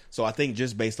 So I think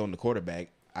just based on the quarterback,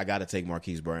 I got to take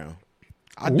Marquise Brown.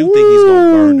 I do think he's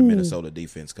going to burn the Minnesota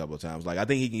defense a couple of times. Like I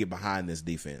think he can get behind this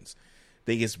defense. I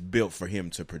think it's built for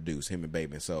him to produce, him and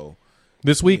Bateman. So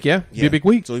this week, be a big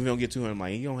week. So if you don't get 200,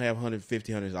 like you don't have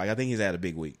 150, 100. Like I think he's had a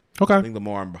big week. Okay. I think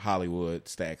Lamar and Hollywood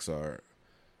stacks are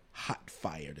hot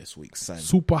fire this week, son.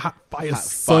 Super hot fire,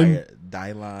 son.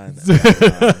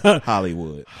 Dylan,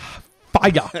 Hollywood.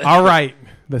 Fire. All right.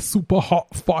 The super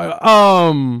hot fire.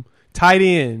 Tight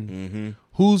end. Mm-hmm.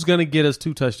 Who's going to get us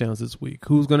 2 touchdowns this week?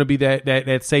 Who's going to be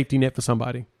that safety net for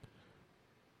somebody?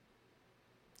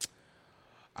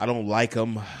 I don't like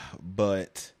them,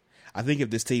 but I think if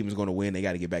this team is going to win, they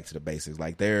got to get back to the basics.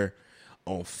 Like they're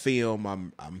on film,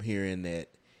 I'm hearing that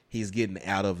he's getting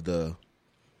out of the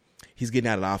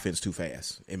offense too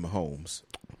fast in Mahomes.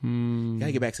 Got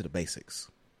to get back to the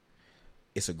basics.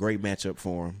 It's a great matchup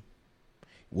for him.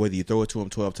 Whether you throw it to him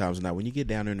 12 times or not, when you get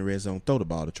down there in the red zone, throw the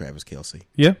ball to Travis Kelce.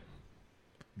 Yeah.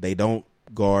 They don't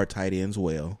guard tight ends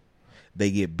well.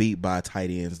 They get beat by tight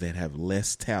ends that have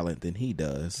less talent than he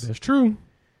does. That's true.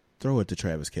 Throw it to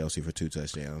Travis Kelce for 2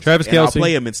 touchdowns. Travis Kelce. I'll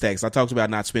play him in stacks. I talked about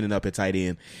not spending up at tight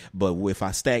end, but if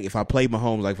I play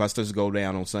Mahomes, like if I just go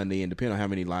down on Sunday and depending on how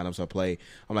many lineups I play,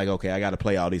 I'm like, okay, I got to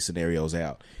play all these scenarios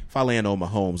out. If I land on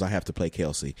Mahomes, I have to play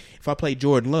Kelce. If I play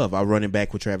Jordan Love, I run him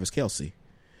back with Travis Kelce.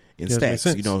 In stacks,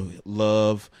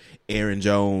 Love, Aaron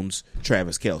Jones,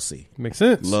 Travis Kelce. Makes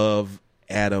sense. Love,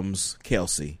 Adams,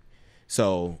 Kelce.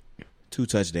 So 2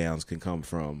 touchdowns can come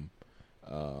from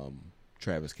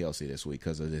Travis Kelce this week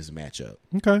because of this matchup.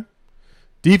 Okay.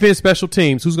 Defense, special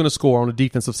teams. Who's going to score on the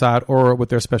defensive side or with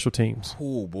their special teams?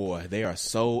 Oh, boy. They are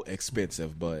so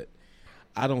expensive, but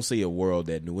I don't see a world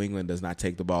that New England does not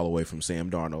take the ball away from Sam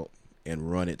Darnold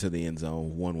and run it to the end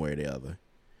zone one way or the other.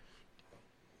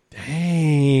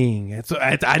 Dang.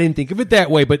 I didn't think of it that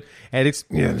way, but they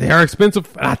are expensive.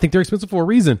 I think they're expensive for a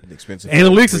reason.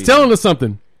 Analytics is telling us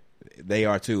something. They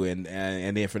are too, and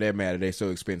then for that matter, they're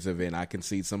so expensive, and I can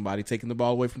see somebody taking the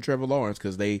ball away from Trevor Lawrence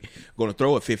because they going to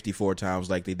throw it 54 times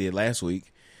like they did last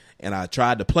week. And I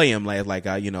tried to play him I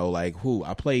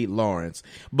played Lawrence,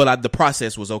 but the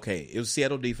process was okay. It was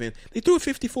Seattle defense. They threw it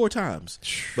 54 times,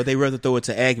 but they rather throw it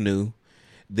to Agnew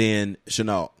than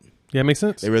Shenault. Yeah, makes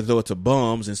sense. They rather throw it to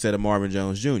Bums instead of Marvin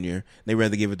Jones Jr. They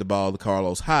rather give it the ball to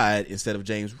Carlos Hyde instead of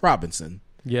James Robinson.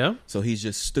 Yeah. So he's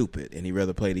just stupid, and he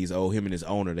rather play him and his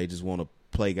owner. They just want to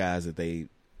play guys that I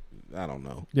don't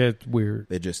know. Yeah, it's weird.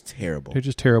 They're just terrible. They're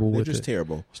just terrible with it. It's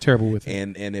terrible with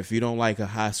it. And if you don't like a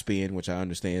high spin, which I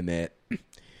understand that, if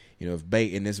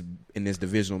in this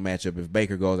divisional matchup, if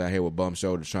Baker goes out here with bum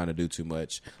shoulders trying to do too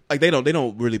much, like they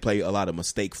don't really play a lot of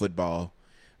mistake football,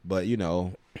 but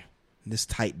this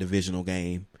tight divisional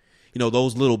game,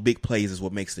 those little big plays is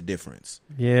what makes the difference.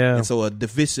 Yeah. And so a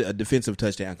defensive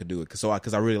touchdown could do it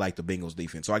because I really like the Bengals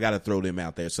defense. So I got to throw them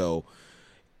out there. So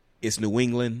it's New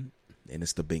England and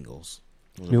it's the Bengals.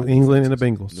 New England and the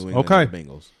Bengals. Okay. And the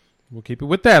Bengals. We'll keep it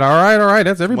with that. All right.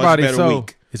 That's everybody. Much better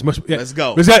week. It's much. Yeah. Let's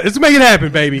go. Let's make it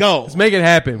happen, baby. Go. Let's make it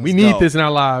happen. We need this in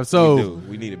our lives. So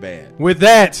we need it bad. With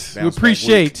that, we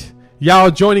appreciate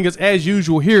y'all joining us as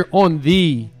usual here on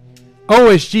the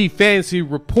OSG Fantasy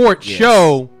Report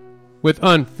show with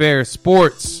Unfair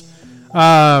Sports.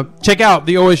 Check out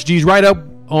the OSG's write-up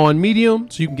on Medium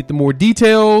so you can get the more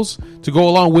details to go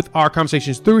along with our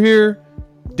conversations through here.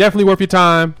 Definitely worth your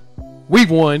time. We've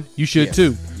won. You should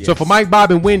too. Yes. So for Mike,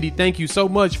 Bob, and Wendy, thank you so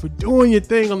much for doing your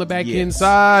thing on the back end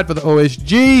side for the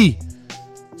OSG.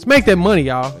 Let's make that money,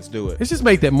 y'all. Let's do it. Let's just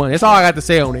make that money. That's all I got to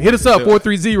say on it. Hit us up,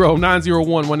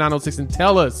 430-901-1906, and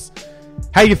tell us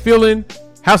how you feeling,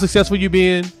 how successful you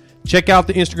been. Check out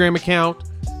the Instagram account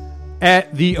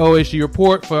at the OSG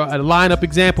Report for lineup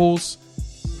examples.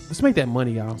 Let's make that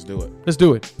money, y'all. Let's do it. Let's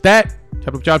do it. That,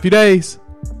 chop up y'all a few days.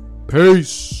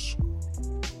 Peace.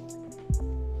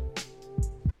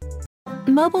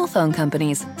 Mobile phone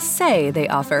companies say they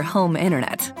offer home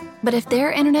internet. But if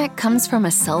their internet comes from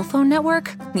a cell phone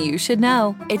network, you should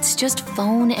know. It's just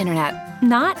phone internet,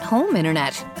 not home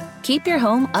internet. Keep your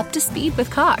home up to speed with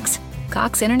Cox.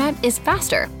 Cox Internet is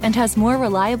faster and has more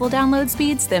reliable download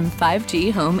speeds than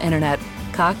 5G home internet.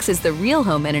 Cox is the real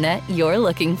home internet you're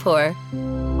looking for.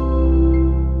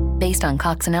 Based on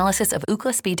Cox analysis of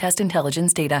Ookla speed test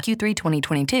intelligence data Q3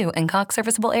 2022 and Cox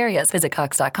serviceable areas, visit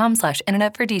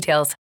cox.com/internet for details.